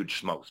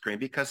huge smokescreen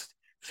because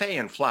Faye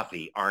and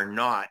Fluffy are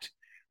not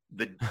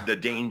the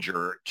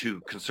danger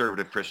to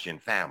conservative Christian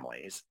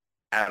families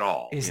at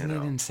all, you Isn't it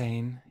know.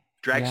 insane?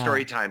 Drag Yeah.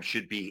 story time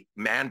should be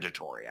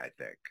mandatory, I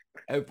think.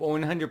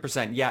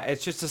 100%. Yeah,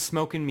 it's just a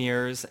smoke and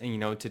mirrors,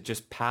 and to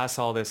just pass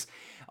all this,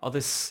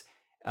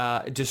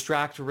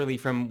 distract really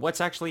from what's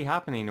actually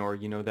happening, or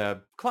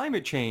the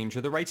climate change,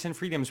 or the rights and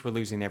freedoms we're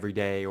losing every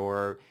day,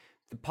 or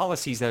the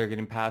policies that are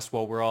getting passed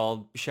while we're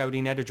all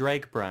shouting at a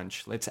drag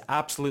brunch. It's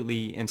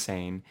absolutely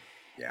insane,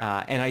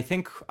 Yeah. and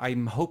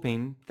I'm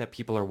hoping that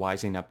people are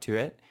wising up to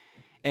it.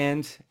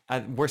 And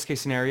worst case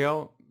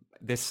scenario,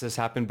 this has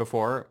happened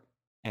before,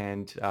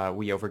 and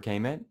we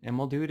overcame it, and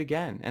we'll do it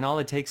again. And all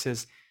it takes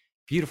is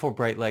beautiful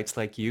bright lights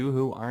like you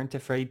who aren't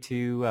afraid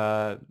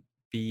to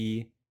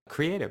be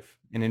creative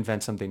and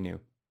invent something new.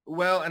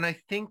 Well, and I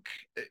think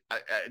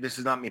this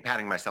is not me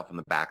patting myself on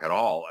the back at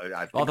all.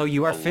 I think Although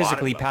you are a lot of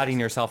physically patting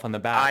others. yourself on the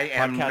I back.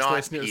 am Podcast not,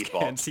 listeners people.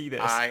 can't see this.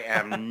 I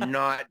am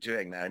not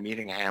doing that. I'm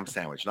eating a ham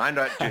sandwich, and I'm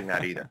not doing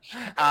that either.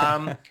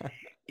 Um,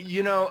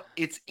 you know,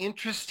 it's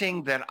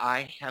interesting that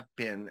I have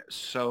been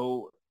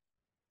so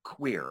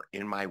queer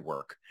in my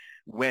work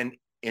when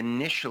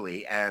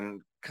initially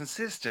and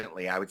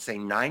consistently, I would say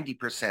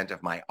 90%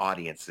 of my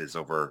audiences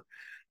over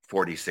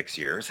 46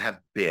 years have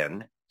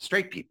been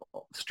straight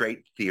people,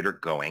 straight theater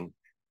going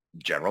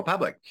general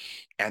public.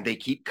 And they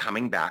keep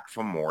coming back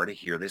for more to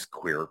hear this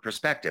queer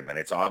perspective. And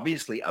it's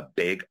obviously a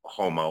big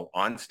homo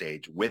on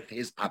stage with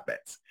his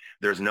puppets.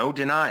 There's no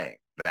denying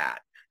that.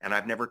 And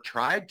I've never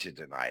tried to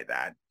deny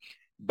that,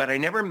 but I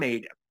never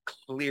made a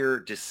clear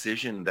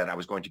decision that I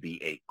was going to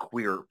be a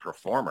queer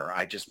performer.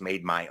 I just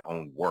made my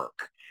own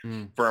work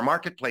Mm, for a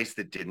marketplace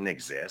that didn't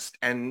exist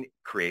and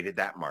created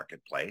that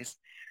marketplace.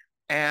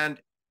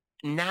 And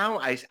now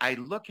I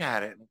look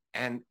at it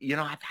and, you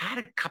know, I've had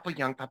a couple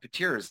young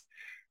puppeteers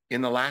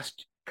in the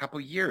last couple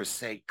years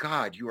say,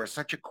 God, you are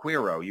such a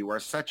queero. You are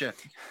such a,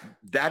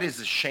 that is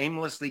a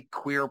shamelessly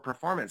queer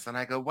performance. And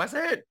I go, was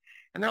it?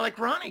 And they're like,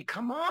 Ronnie,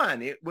 come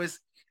on. It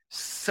was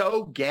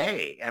so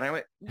gay. And I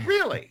went,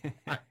 really?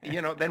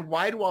 You know, then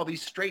why do all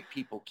these straight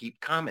people keep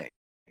coming?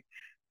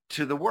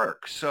 to the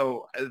work.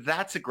 So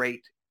that's a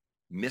great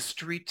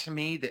mystery to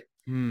me that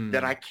Hmm.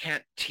 I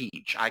can't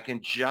teach. I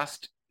can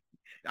just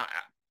I,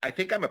 I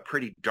think I'm a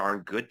pretty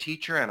darn good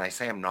teacher, and I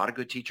say I'm not a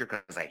good teacher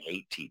because I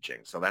hate teaching.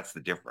 So that's the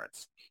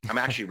difference. I'm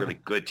actually a really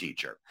good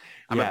teacher.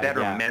 I'm a Yeah,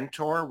 better yeah.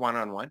 mentor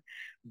one-on-one,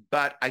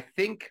 but I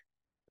think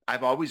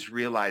I've always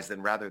realized that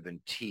rather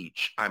than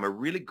teach, I'm a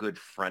really good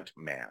front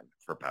man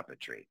for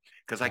puppetry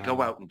because I go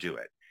Wow. out and do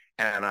it.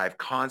 And I've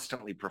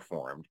constantly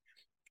performed.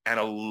 And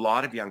a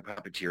lot of young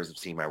puppeteers have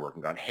seen my work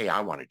and gone, hey, I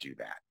want to do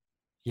that.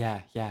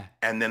 Yeah, yeah.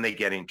 And then they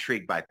get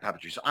intrigued by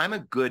puppetry. So I'm a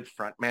good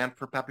front man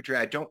for puppetry.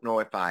 I don't know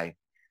if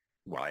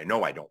well, I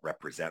know I don't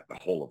represent the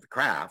whole of the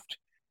craft.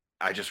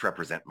 I just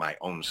represent my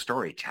own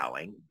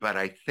storytelling. But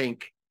I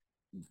think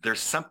there's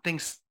something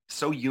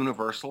so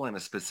universal in a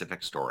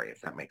specific story,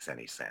 if that makes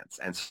any sense.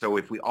 And so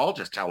if we all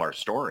just tell our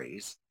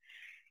stories,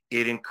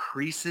 it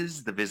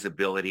increases the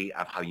visibility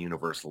of how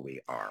universal we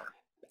are.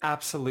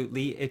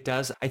 Absolutely, it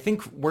does. I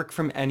think work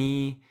from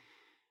any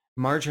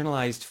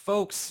marginalized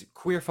folks,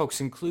 queer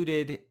folks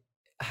included,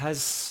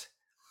 has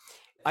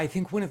I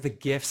think one of the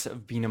gifts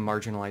of being a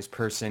marginalized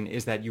person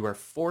is that you are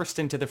forced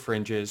into the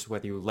fringes,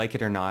 whether you like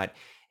it or not,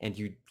 and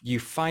you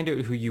find out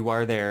who you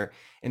are there.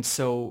 And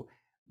so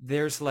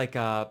there's like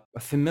a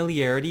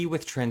familiarity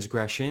with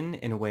transgression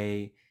in a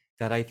way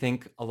that I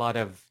think a lot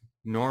of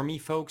normie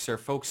folks or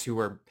folks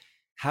who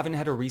haven't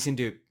had a reason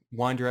to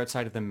wander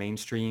outside of the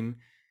mainstream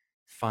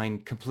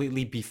find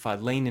completely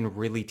befuddling and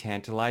really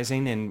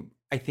tantalizing. And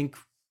I think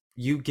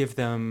you give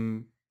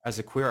them, as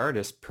a queer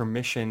artist,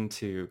 permission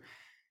to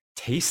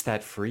taste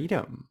that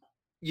freedom.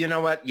 You know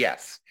what?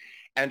 Yes.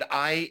 And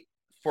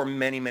for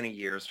many, many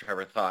years,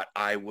 Trevor, thought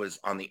I was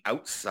on the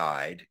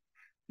outside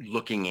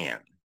looking in.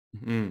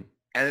 Mm,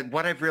 And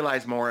what I've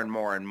realized more and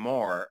more and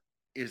more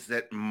is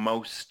that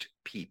most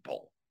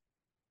people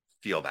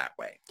feel that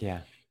way.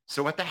 yeah.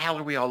 So what the hell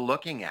are we all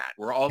looking at?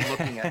 We're all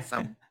looking at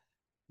some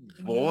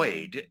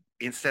void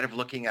instead of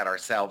looking at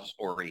ourselves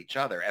or each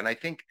other. And I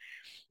think,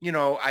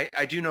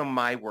 I do know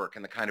my work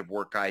and the kind of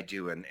work I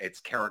do, and it's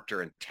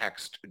character and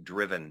text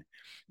driven.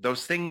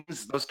 Those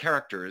things, those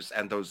characters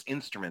and those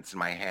instruments in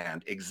my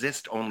hand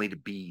exist only to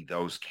be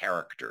those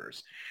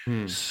characters.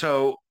 Mm,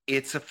 So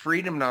it's a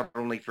freedom not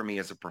only for me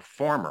as a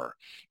performer,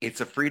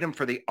 it's a freedom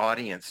for the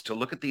audience to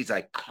look at these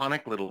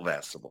iconic little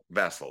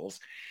vessels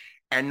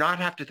and not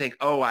have to think,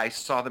 oh, I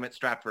saw them at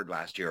Stratford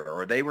last year,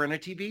 or they were in a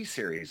TV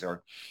series,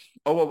 or,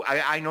 oh,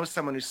 I know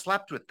someone who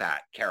slept with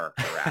that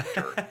character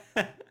actor.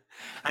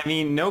 I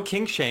mean, no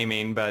kink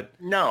shaming, but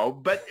No,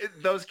 but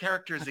those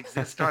characters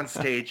exist on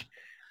stage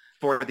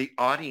for the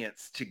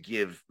audience to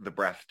give the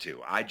breath to.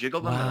 I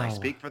jiggle them and I wow.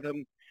 speak for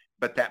them,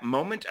 but that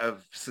moment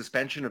of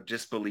suspension of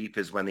disbelief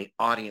is when the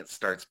audience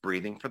starts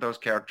breathing for those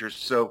characters.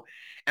 So,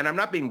 and I'm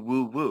not being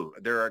woo-woo.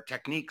 There are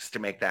techniques to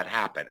make that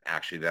happen,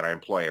 actually, that I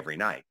employ every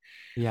night.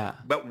 Yeah.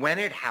 But when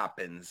it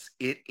happens,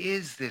 it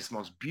is this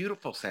most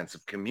beautiful sense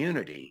of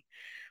community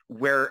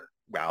where,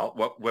 well,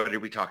 what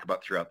did we talk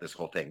about throughout this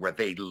whole thing? Where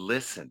they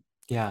listen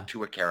Yeah.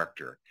 to a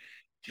character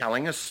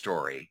telling a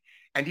story.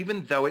 And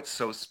even though it's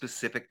so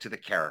specific to the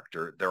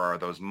character, there are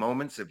those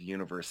moments of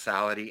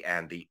universality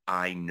and the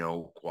I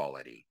know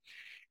quality.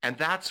 And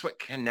that's what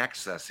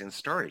connects us in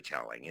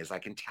storytelling is I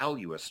can tell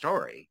you a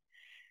story,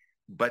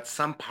 but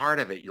some part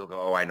of it you'll go,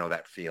 oh, I know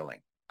that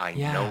feeling. I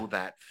Yeah. know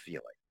that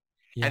feeling.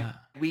 And Yeah.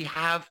 we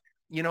have,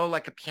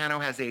 like a piano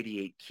has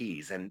 88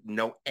 keys and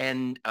no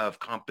end of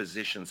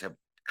compositions have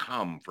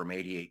come from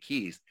 88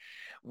 keys.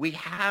 We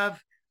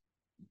have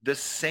the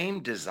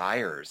same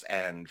desires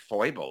and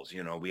foibles.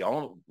 We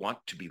all want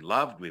to be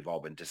loved. We've all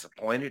been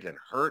disappointed and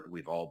hurt.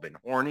 We've all been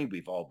horny.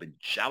 We've all been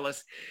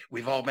jealous.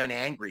 We've all been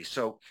angry.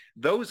 So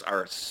those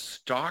are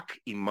stock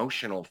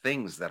emotional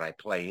things that I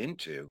play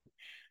into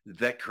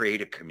that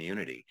create a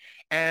community.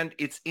 And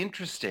it's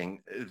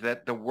interesting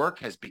that the work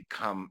has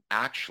become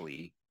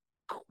actually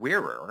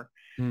queerer,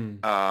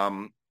 Mm.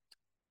 um,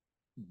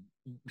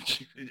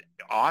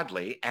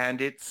 oddly,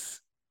 and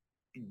it's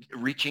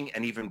reaching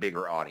an even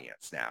bigger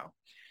audience now.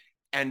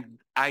 And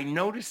I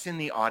notice in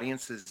the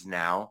audiences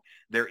now,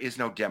 there is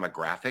no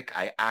demographic.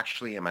 I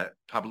actually am a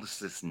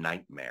publicist's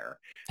nightmare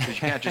because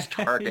you can't just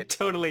target.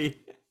 Totally.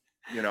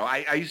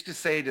 I used to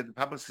say to the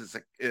publicists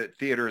at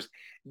theaters,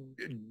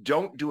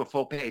 don't do a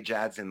full page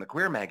ads in the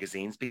queer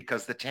magazines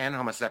because the 10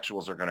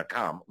 homosexuals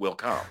will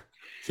come.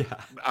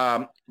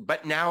 Yeah.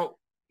 But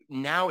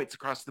now it's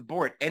across the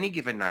board. Any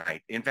given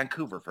night in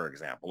Vancouver, for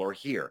example, or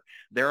here,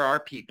 there are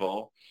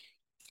people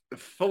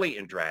fully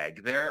in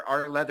drag. There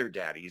are leather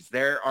daddies.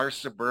 There are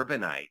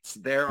suburbanites.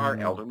 There are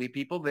Mm. elderly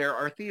people. There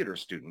are theater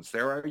students.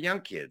 There are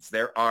young kids.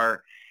 There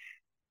are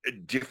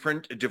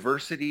different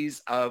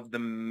diversities of the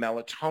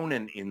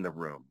melatonin in the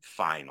room,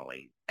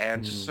 finally.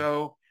 And Mm.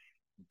 so,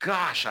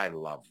 gosh, I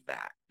love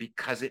that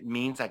because it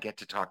means I get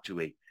to talk to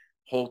a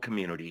whole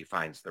community who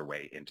finds their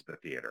way into the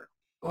theater.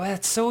 Well,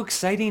 that's so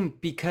exciting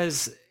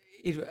because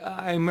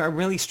I'm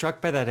really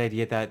struck by that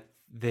idea that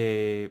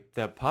the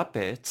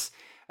puppets,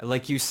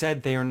 like you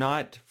said, they are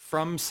not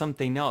from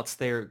something else.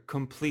 They're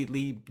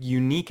completely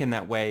unique in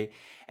that way,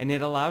 and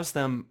it allows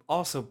them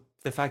also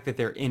the fact that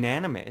they're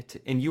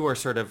inanimate and you are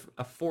sort of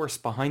a force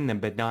behind them,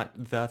 but not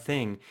the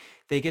thing.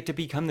 They get to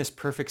become this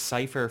perfect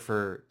cipher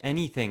for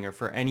anything or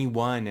for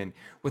anyone. And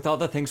with all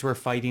the things we're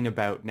fighting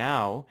about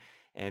now,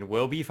 and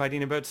will be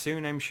fighting about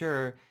soon, I'm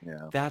sure,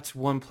 Yeah. that's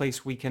one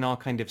place we can all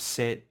kind of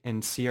sit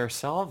and see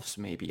ourselves,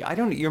 maybe. I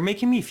don't, you're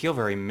making me feel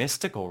very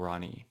mystical,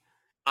 Ronnie.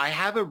 I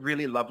have a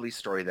really lovely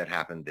story that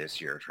happened this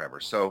year,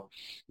 Trevor. So,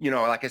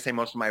 like I say,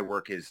 most of my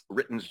work is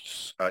written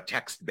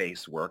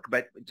text-based work,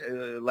 but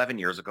 11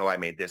 years ago, I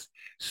made this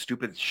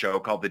stupid show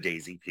called the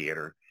Daisy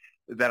Theater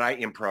that I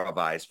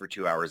improvised for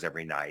 2 hours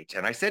every night.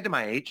 And I said to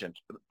my agent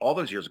all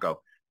those years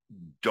ago,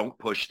 don't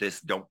push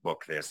this, don't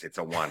book this. It's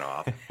a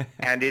one-off.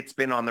 And it's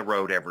been on the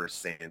road ever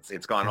since.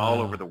 It's gone all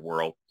over Wow. the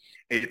world.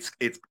 It's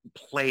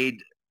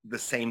played the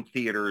same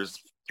theaters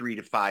 3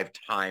 to 5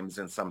 times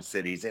in some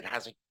cities. It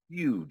has a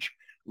huge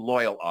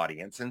loyal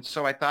audience. And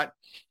so I thought,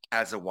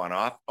 as a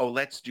one-off,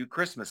 let's do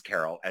Christmas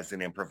Carol as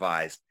an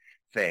improvised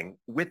thing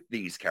with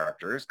these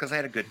characters because I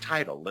had a good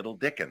title, Little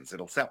Dickens.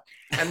 It'll sell.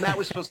 And that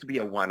was supposed to be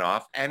a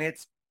one-off, and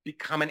it's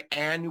become an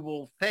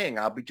annual thing.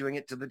 I'll be doing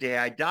it to the day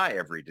I die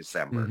every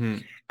December. Hmm.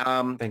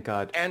 Um, Thank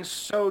God. and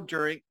so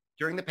during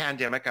the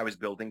pandemic, I was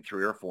building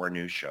 3 or 4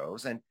 new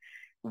shows, and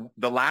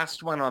the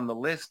last one on the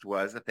list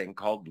was a thing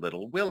called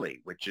Little Willie,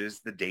 which is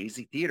the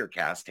Daisy Theater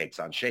cast takes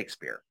on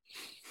Shakespeare.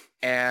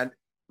 And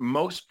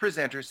most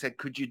presenters said,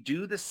 could you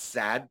do the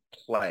sad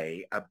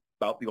play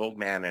about the old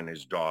man and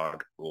his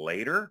dog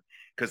later?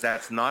 Because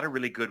that's not a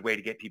really good way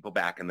to get people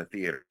back in the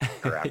theater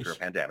after a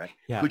pandemic.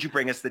 Yeah. Could you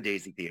bring us the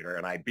Daisy Theater?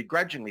 And I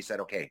begrudgingly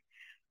said, okay,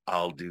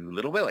 I'll do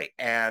Little Willie.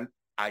 And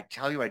I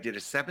tell you, I did a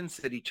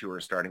 7-city tour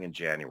starting in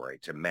January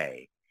to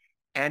May.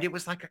 And it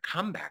was like a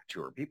comeback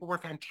tour. People were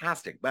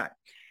fantastic. But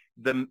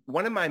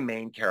one of my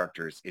main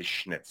characters is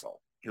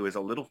Schnitzel, who is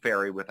a little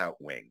fairy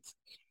without wings.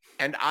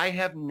 And I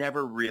have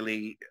never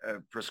really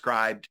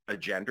prescribed a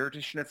gender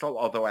to Schnitzel,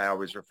 although I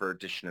always referred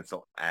to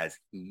Schnitzel as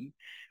he.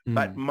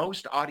 But Mm.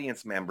 most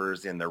audience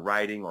members in their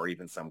writing, or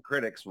even some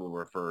critics, will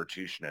refer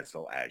to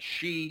Schnitzel as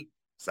she.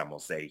 Some will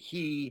say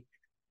he.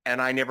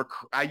 And I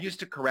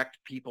used to correct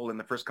people in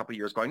the first couple of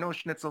years going, no,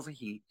 Schnitzel's a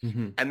he.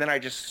 Hmm. And then I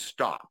just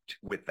stopped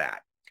with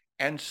that.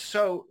 And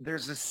so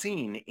there's a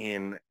scene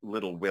in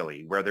Little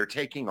Willie where they're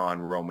taking on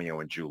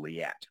Romeo and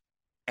Juliet.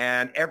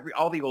 And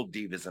all the old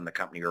divas in the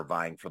company are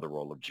vying for the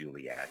role of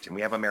Juliet. And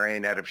we have a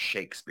marionette of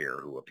Shakespeare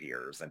who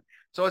appears. And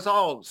so it's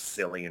all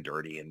silly and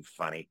dirty and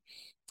funny.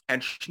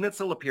 And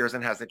Schnitzel appears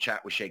and has a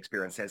chat with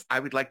Shakespeare and says, I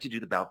would like to do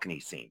the balcony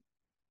scene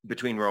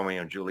between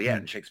Romeo and Juliet. Mm.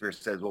 And Shakespeare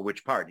says, well,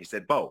 which part? And he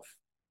said, both.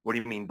 What do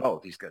you mean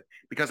both? He's good.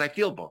 Because I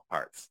feel both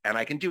parts and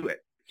I can do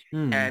it.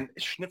 Mm. And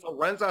Schnitzel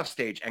runs off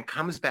stage and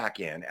comes back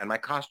in. And my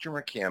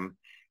costumer, Kim,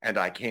 and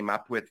I came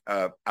up with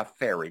a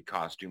fairy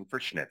costume for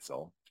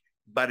Schnitzel,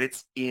 but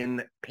it's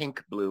in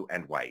pink, blue,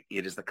 and white.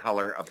 It is the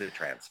color of the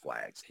trans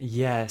flags.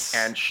 Yes.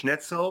 And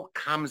Schnitzel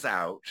comes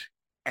out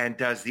and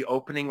does the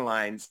opening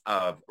lines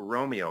of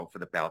Romeo for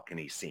the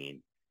balcony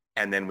scene.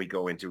 And then we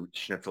go into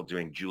Schnitzel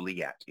doing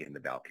Juliet in the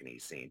balcony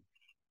scene.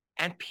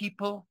 And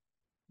people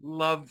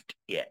loved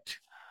it.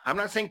 I'm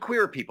not saying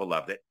queer people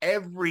loved it.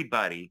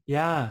 Everybody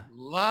Yeah.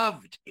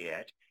 loved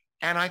it.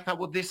 And I thought,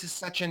 well, this is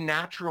such a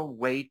natural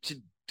way to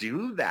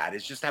do that,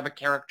 is just have a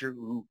character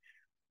who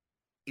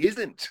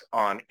isn't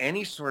on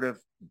any sort of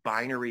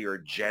binary or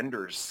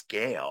gender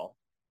scale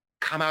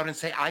come out and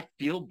say, I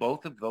feel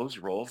both of those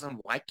roles and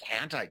why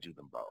can't I do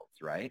them both,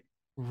 right?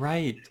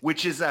 Right.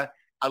 Which is a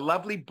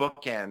lovely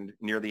bookend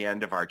near the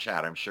end of our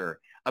chat, I'm sure,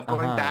 of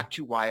going Uh-huh. back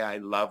to why I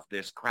love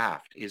this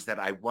craft, is that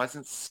I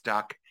wasn't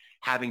stuck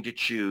having to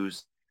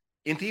choose.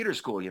 In theater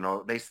school,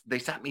 they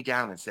sat me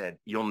down and said,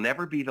 you'll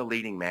never be the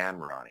leading man,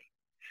 Ronnie.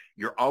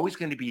 You're always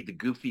going to be the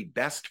goofy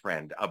best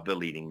friend of the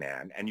leading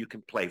man, and you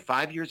can play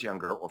 5 years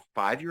younger or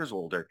 5 years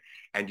older,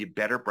 and you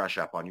better brush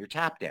up on your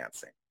tap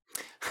dancing.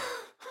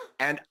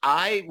 And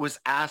I was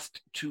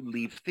asked to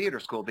leave theater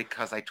school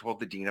because I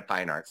told the Dean of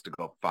Fine Arts to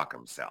go fuck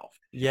himself.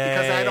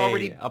 Because I had Yay.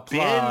 already been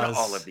all of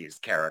Applause. these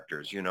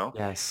characters.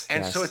 Yes.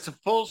 And so Yes. it's a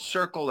full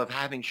circle of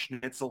having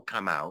Schnitzel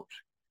come out.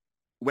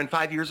 When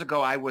 5 years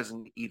ago, I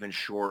wasn't even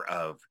sure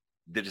of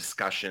the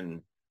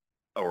discussion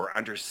or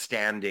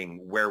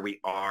understanding where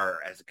we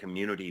are as a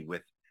community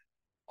with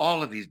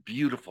all of these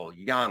beautiful,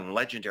 young,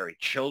 legendary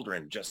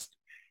children just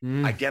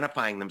Mm.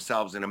 identifying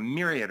themselves in a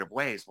myriad of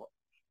ways. Well,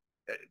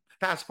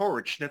 fast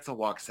forward, Schnitzel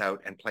walks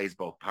out and plays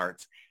both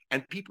parts.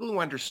 And people who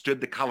understood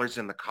the colors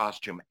in the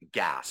costume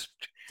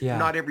gasped. Yeah.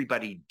 Not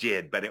everybody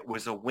did, but it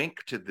was a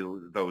wink to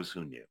those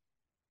who knew.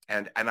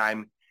 And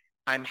I'm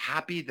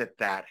happy that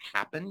that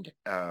happened.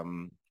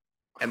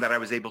 And that I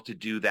was able to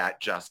do that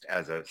just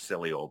as a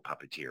silly old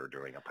puppeteer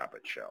doing a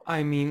puppet show.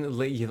 I mean,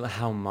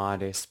 how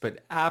modest,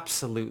 but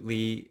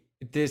absolutely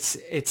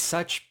it's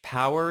such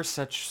power,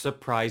 such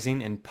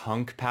surprising and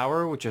punk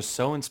power, which is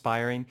so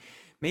inspiring.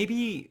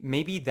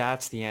 Maybe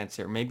that's the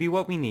answer. Maybe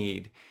what we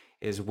need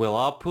is we'll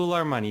all pool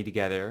our money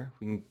together.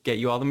 We can get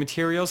you all the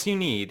materials you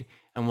need,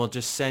 and we'll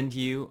just send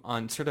you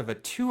on sort of a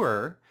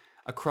tour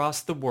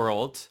across the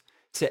world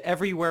to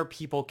everywhere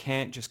people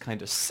can't just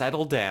kind of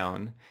settle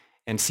down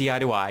and see eye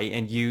to eye,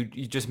 and you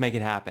just make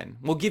it happen.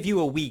 We'll give you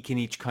a week in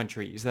each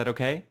country. Is that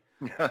okay?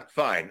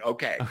 Fine,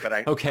 okay, but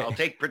I'll Okay.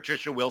 take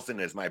Patricia Wilson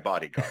as my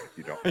bodyguard if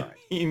you don't I mind.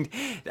 mean,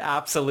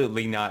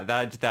 absolutely not.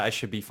 That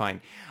should be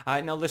fine.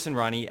 Now listen,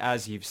 Ronnie,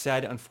 as you've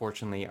said,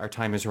 unfortunately, our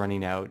time is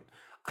running out.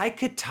 I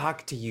could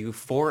talk to you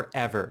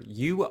forever.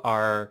 You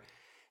are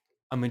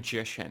a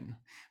magician,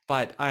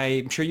 but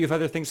I'm sure you have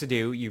other things to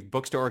do. You've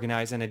books to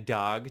organize and a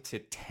dog to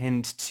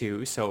tend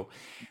to. So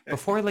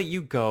before I let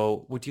you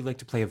go, would you like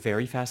to play a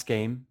very fast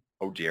game?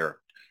 Oh dear.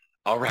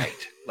 All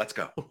right, let's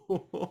go.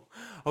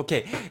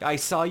 Okay, I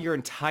saw your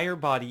entire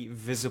body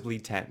visibly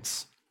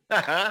tense.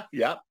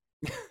 Yep.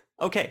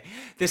 Okay,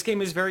 this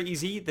game is very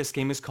easy. This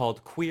game is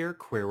called Queer,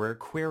 Queerer,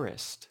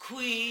 Queerest.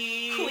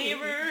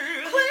 Queerest.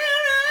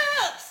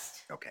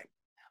 Okay.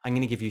 I'm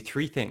going to give you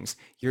three things.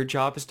 Your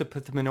job is to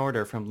put them in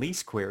order from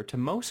least queer to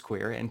most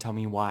queer and tell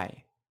me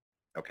why.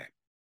 Okay.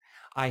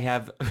 I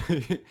have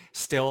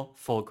still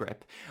full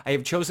grip. I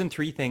have chosen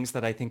three things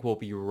that I think will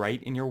be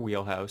right in your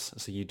wheelhouse,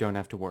 so you don't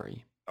have to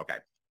worry. Okay.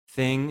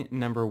 Thing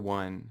number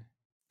one.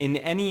 In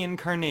any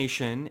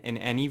incarnation, in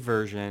any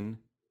version,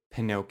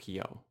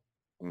 Pinocchio.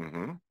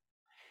 Mm-hmm.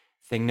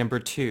 Thing number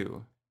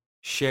two.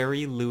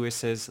 Sherry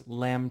Lewis's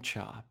lamb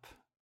chop.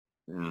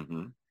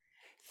 Mm-hmm.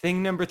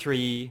 Thing number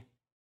three.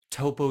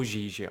 Topo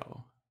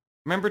Gigio.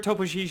 Remember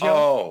Topo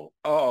Gigio?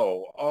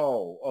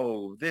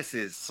 Oh, this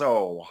is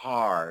so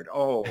hard.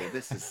 Oh,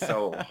 this is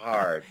so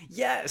hard.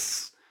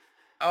 Yes.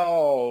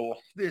 Oh,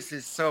 this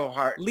is so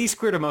hard. Least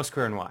queer to most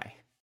queer and why?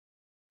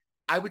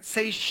 I would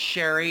say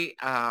Sherry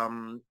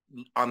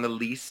on the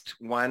least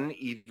one,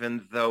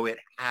 even though it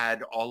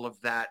had all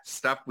of that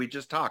stuff we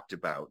just talked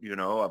about,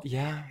 of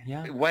Yeah,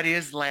 yeah. what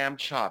is lamb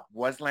chop?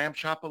 Was lamb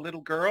chop a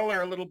little girl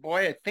or a little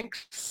boy? I think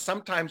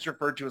sometimes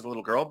referred to as a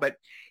little girl, but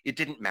it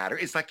didn't matter.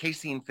 It's like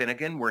Casey and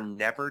Finnegan were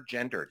never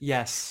gendered.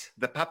 Yes.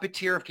 The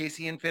puppeteer of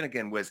Casey and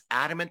Finnegan was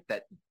adamant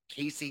that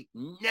Casey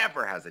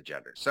never has a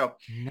gender. So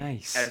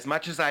Nice. as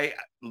much as I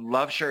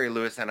love Sherry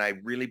Lewis, and I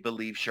really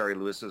believe Sherry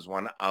Lewis is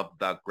one of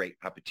the great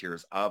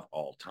puppeteers of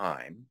all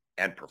time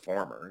and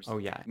performers, Oh,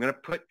 yeah. I'm going to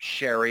put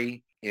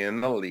Sherry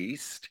in the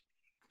least,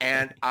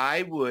 and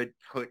I would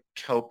put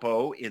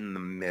Topo in the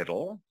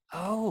middle.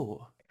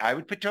 Oh, I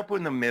would put Topo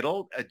in the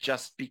middle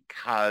just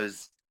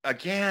because,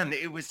 again,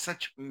 it was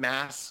such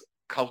mass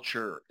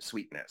culture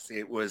sweetness.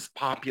 It was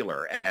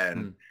popular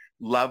and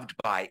loved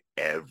by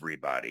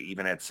everybody.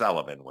 Even Ed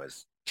Sullivan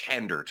was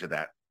tender to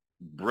that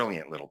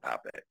brilliant little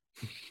puppet.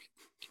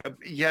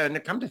 Yeah, and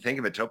to come to think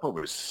of it, Topo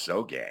was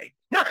so gay.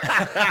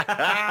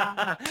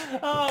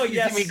 oh, Kissing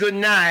yes. me good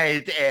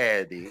night,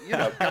 Eddie.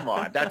 Come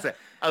on. That's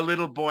a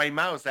little boy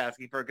mouse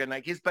asking for a good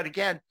night kiss. But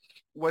again,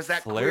 was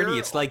that Flirty. queer?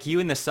 It's like you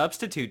and the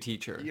substitute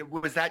teacher.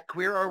 Was that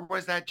queer or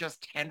was that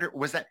just tender?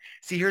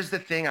 See, here's the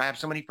thing. I have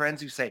so many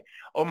friends who say,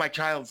 oh, my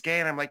child's gay.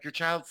 And I'm like, your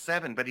child's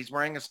 7, but he's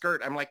wearing a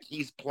skirt. I'm like,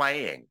 he's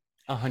playing.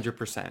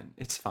 100%.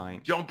 It's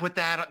fine. Don't put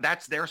that on.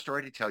 That's their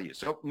story to tell you.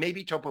 So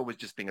maybe Topo was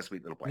just being a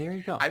sweet little boy. There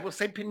you go. I will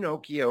say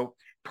Pinocchio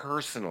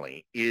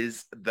personally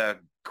is the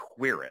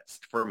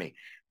queerest for me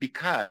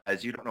because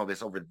you don't know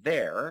this over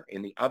there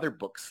in the other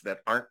books that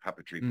aren't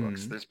puppetry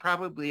books. There's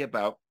probably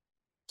about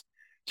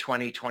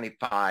 20,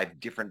 25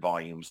 different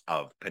volumes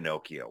of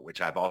Pinocchio, which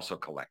I've also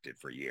collected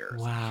for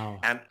years. Wow.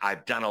 And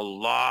I've done a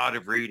lot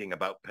of reading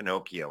about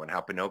Pinocchio and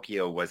how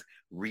Pinocchio was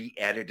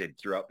re-edited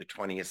throughout the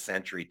 20th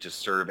century to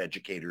serve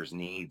educators'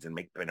 needs and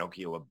make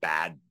Pinocchio a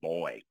bad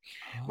boy.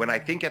 When I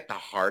think at the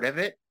heart of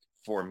it,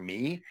 for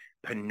me,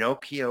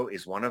 Pinocchio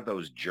is one of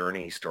those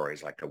journey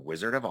stories like a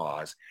Wizard of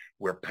Oz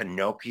where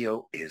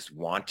Pinocchio is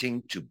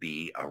wanting to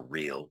be a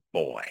real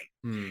boy.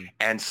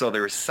 And so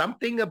there's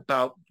something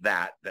about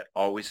that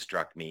always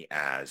struck me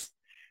as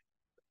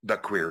the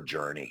queer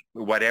journey,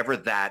 whatever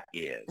that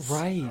is.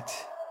 Right.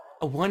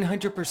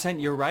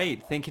 100% you're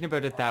right. Thinking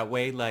about it that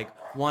way, like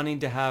wanting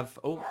to have,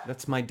 oh,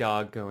 that's my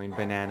dog going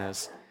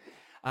bananas.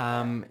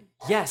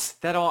 Yes,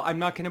 I'm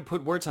not going to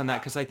put words on that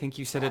because I think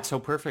you said it so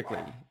perfectly.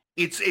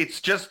 It's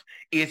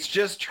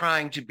just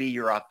trying to be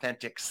your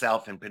authentic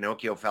self, and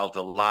Pinocchio felt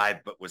alive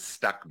but was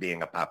stuck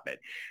being a puppet.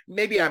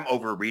 Maybe I'm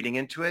overreading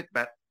into it,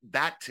 but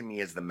that to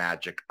me is the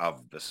magic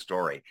of the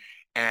story.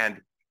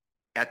 And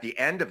at the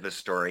end of the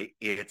story,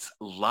 it's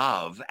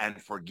love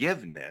and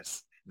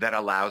forgiveness that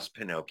allows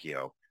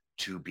Pinocchio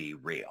to be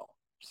real.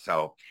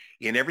 So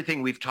in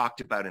everything we've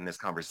talked about in this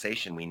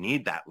conversation, we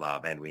need that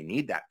love and we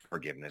need that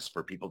forgiveness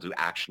for people to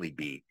actually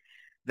be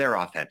their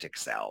authentic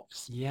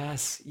selves.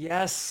 Yes,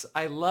 yes.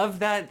 I love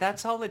that.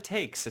 That's all it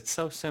takes. It's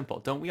so simple.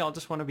 Don't we all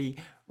just want to be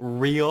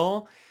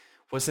real?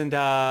 Wasn't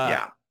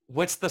Yeah.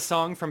 What's the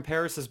song from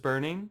Paris is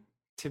Burning?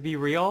 To be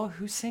real?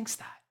 Who sings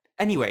that?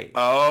 Anyway.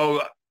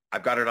 Oh,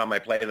 I've got it on my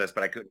playlist,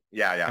 but I couldn't.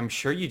 Yeah. I'm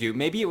sure you do.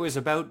 Maybe it was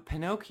about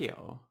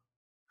Pinocchio.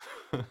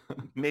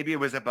 Maybe it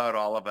was about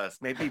all of us.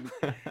 Maybe,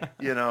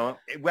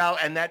 well,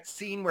 and that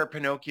scene where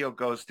Pinocchio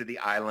goes to the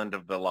island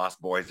of the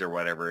Lost Boys or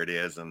whatever it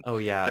is. And oh,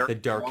 yeah, the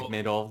dark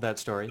middle of that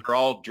story. They're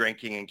all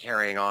drinking and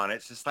carrying on.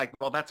 It's just like,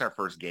 well, that's our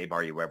first gay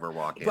bar you ever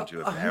walk into.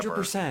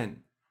 100%.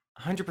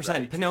 100%.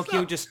 Right.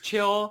 Pinocchio, So, just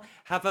chill,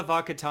 have a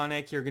vodka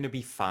tonic, you're going to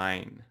be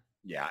fine.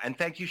 yeah. And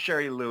thank you,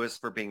 Sherry Lewis,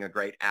 for being a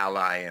great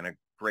ally and a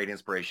great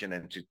inspiration,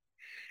 and to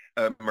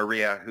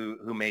Maria,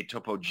 who made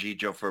Topo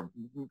Gigio, for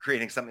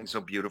creating something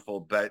so beautiful.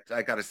 But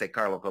I got to say,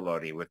 Carlo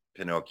Collodi with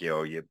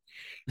Pinocchio, you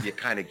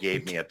kind of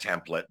gave me a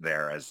template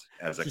there as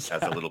a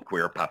Yeah. little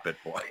queer puppet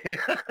boy.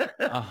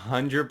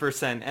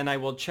 100%. And I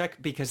will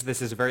check, because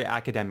this is a very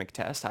academic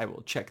test, I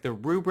will check the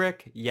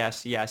rubric.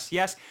 Yes, yes,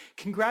 yes.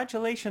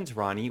 Congratulations,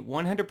 Ronnie.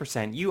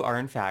 100%. You are,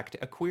 in fact,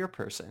 a queer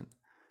person.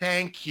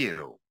 Thank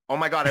you. Oh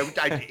my God,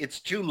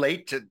 it's too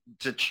late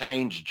to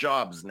change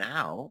jobs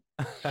now.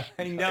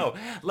 I know.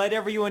 Let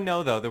everyone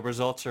know, though, the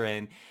results are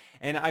in.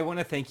 And I want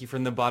to thank you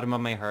from the bottom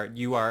of my heart.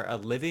 You are a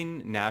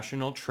living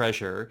national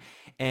treasure.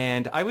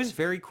 And I was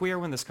very queer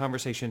when this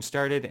conversation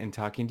started, and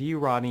talking to you,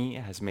 Ronnie,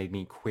 has made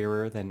me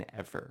queerer than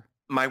ever.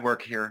 My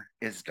work here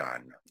is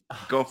done.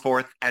 Go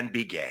forth and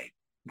be gay.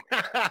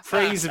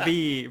 Praise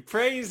be.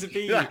 Praise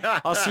be.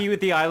 I'll see you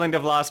at the Island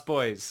of Lost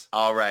Boys.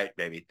 All right,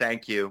 baby.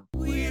 Thank you.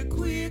 Queer,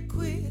 queer,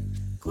 queer,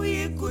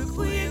 queer, queer, queer,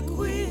 queer,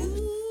 queer,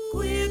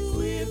 queer,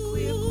 queer,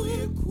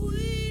 queer,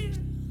 queer.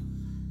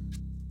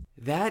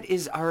 That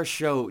is our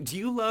show. Do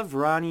you love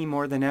Ronnie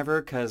more than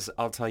ever? Because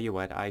I'll tell you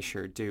what, I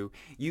sure do.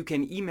 You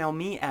can email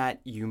me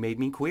at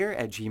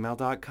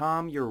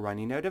youmademequeer@gmail.com. You're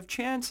running out of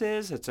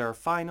chances. It's our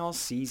final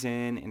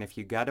season, and if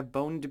you got a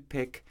bone to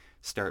pick,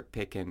 start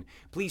picking.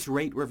 Please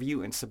rate,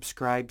 review, and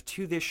subscribe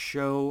to this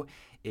show.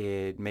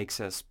 It makes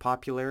us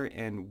popular,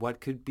 and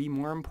what could be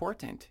more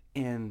important?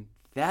 And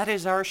that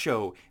is our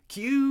show.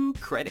 Cue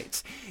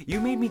credits. You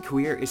Made Me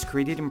Queer is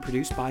created and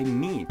produced by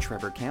me,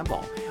 Trevor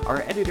Campbell.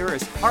 Our editor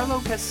is Harlow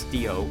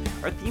Castillo.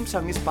 Our theme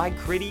song is by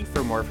Critty.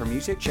 For more from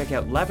music, check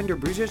out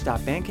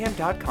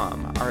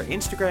lavendarbruisers.bandcamp.com. Our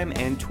Instagram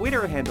and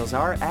Twitter handles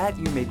are at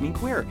You Made Me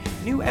Queer.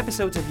 New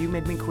episodes of You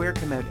Made Me Queer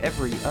come out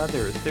every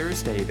other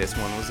Thursday. This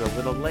one was a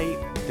little late.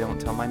 Don't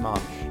tell my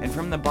mom. And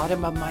from the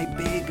bottom of my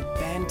big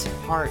bent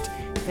heart,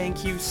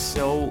 thank you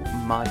so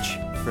much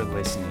for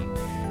listening.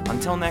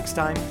 Until next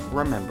time,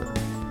 remember,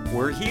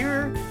 we're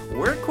here,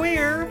 we're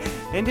queer,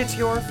 and it's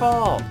your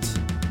fault.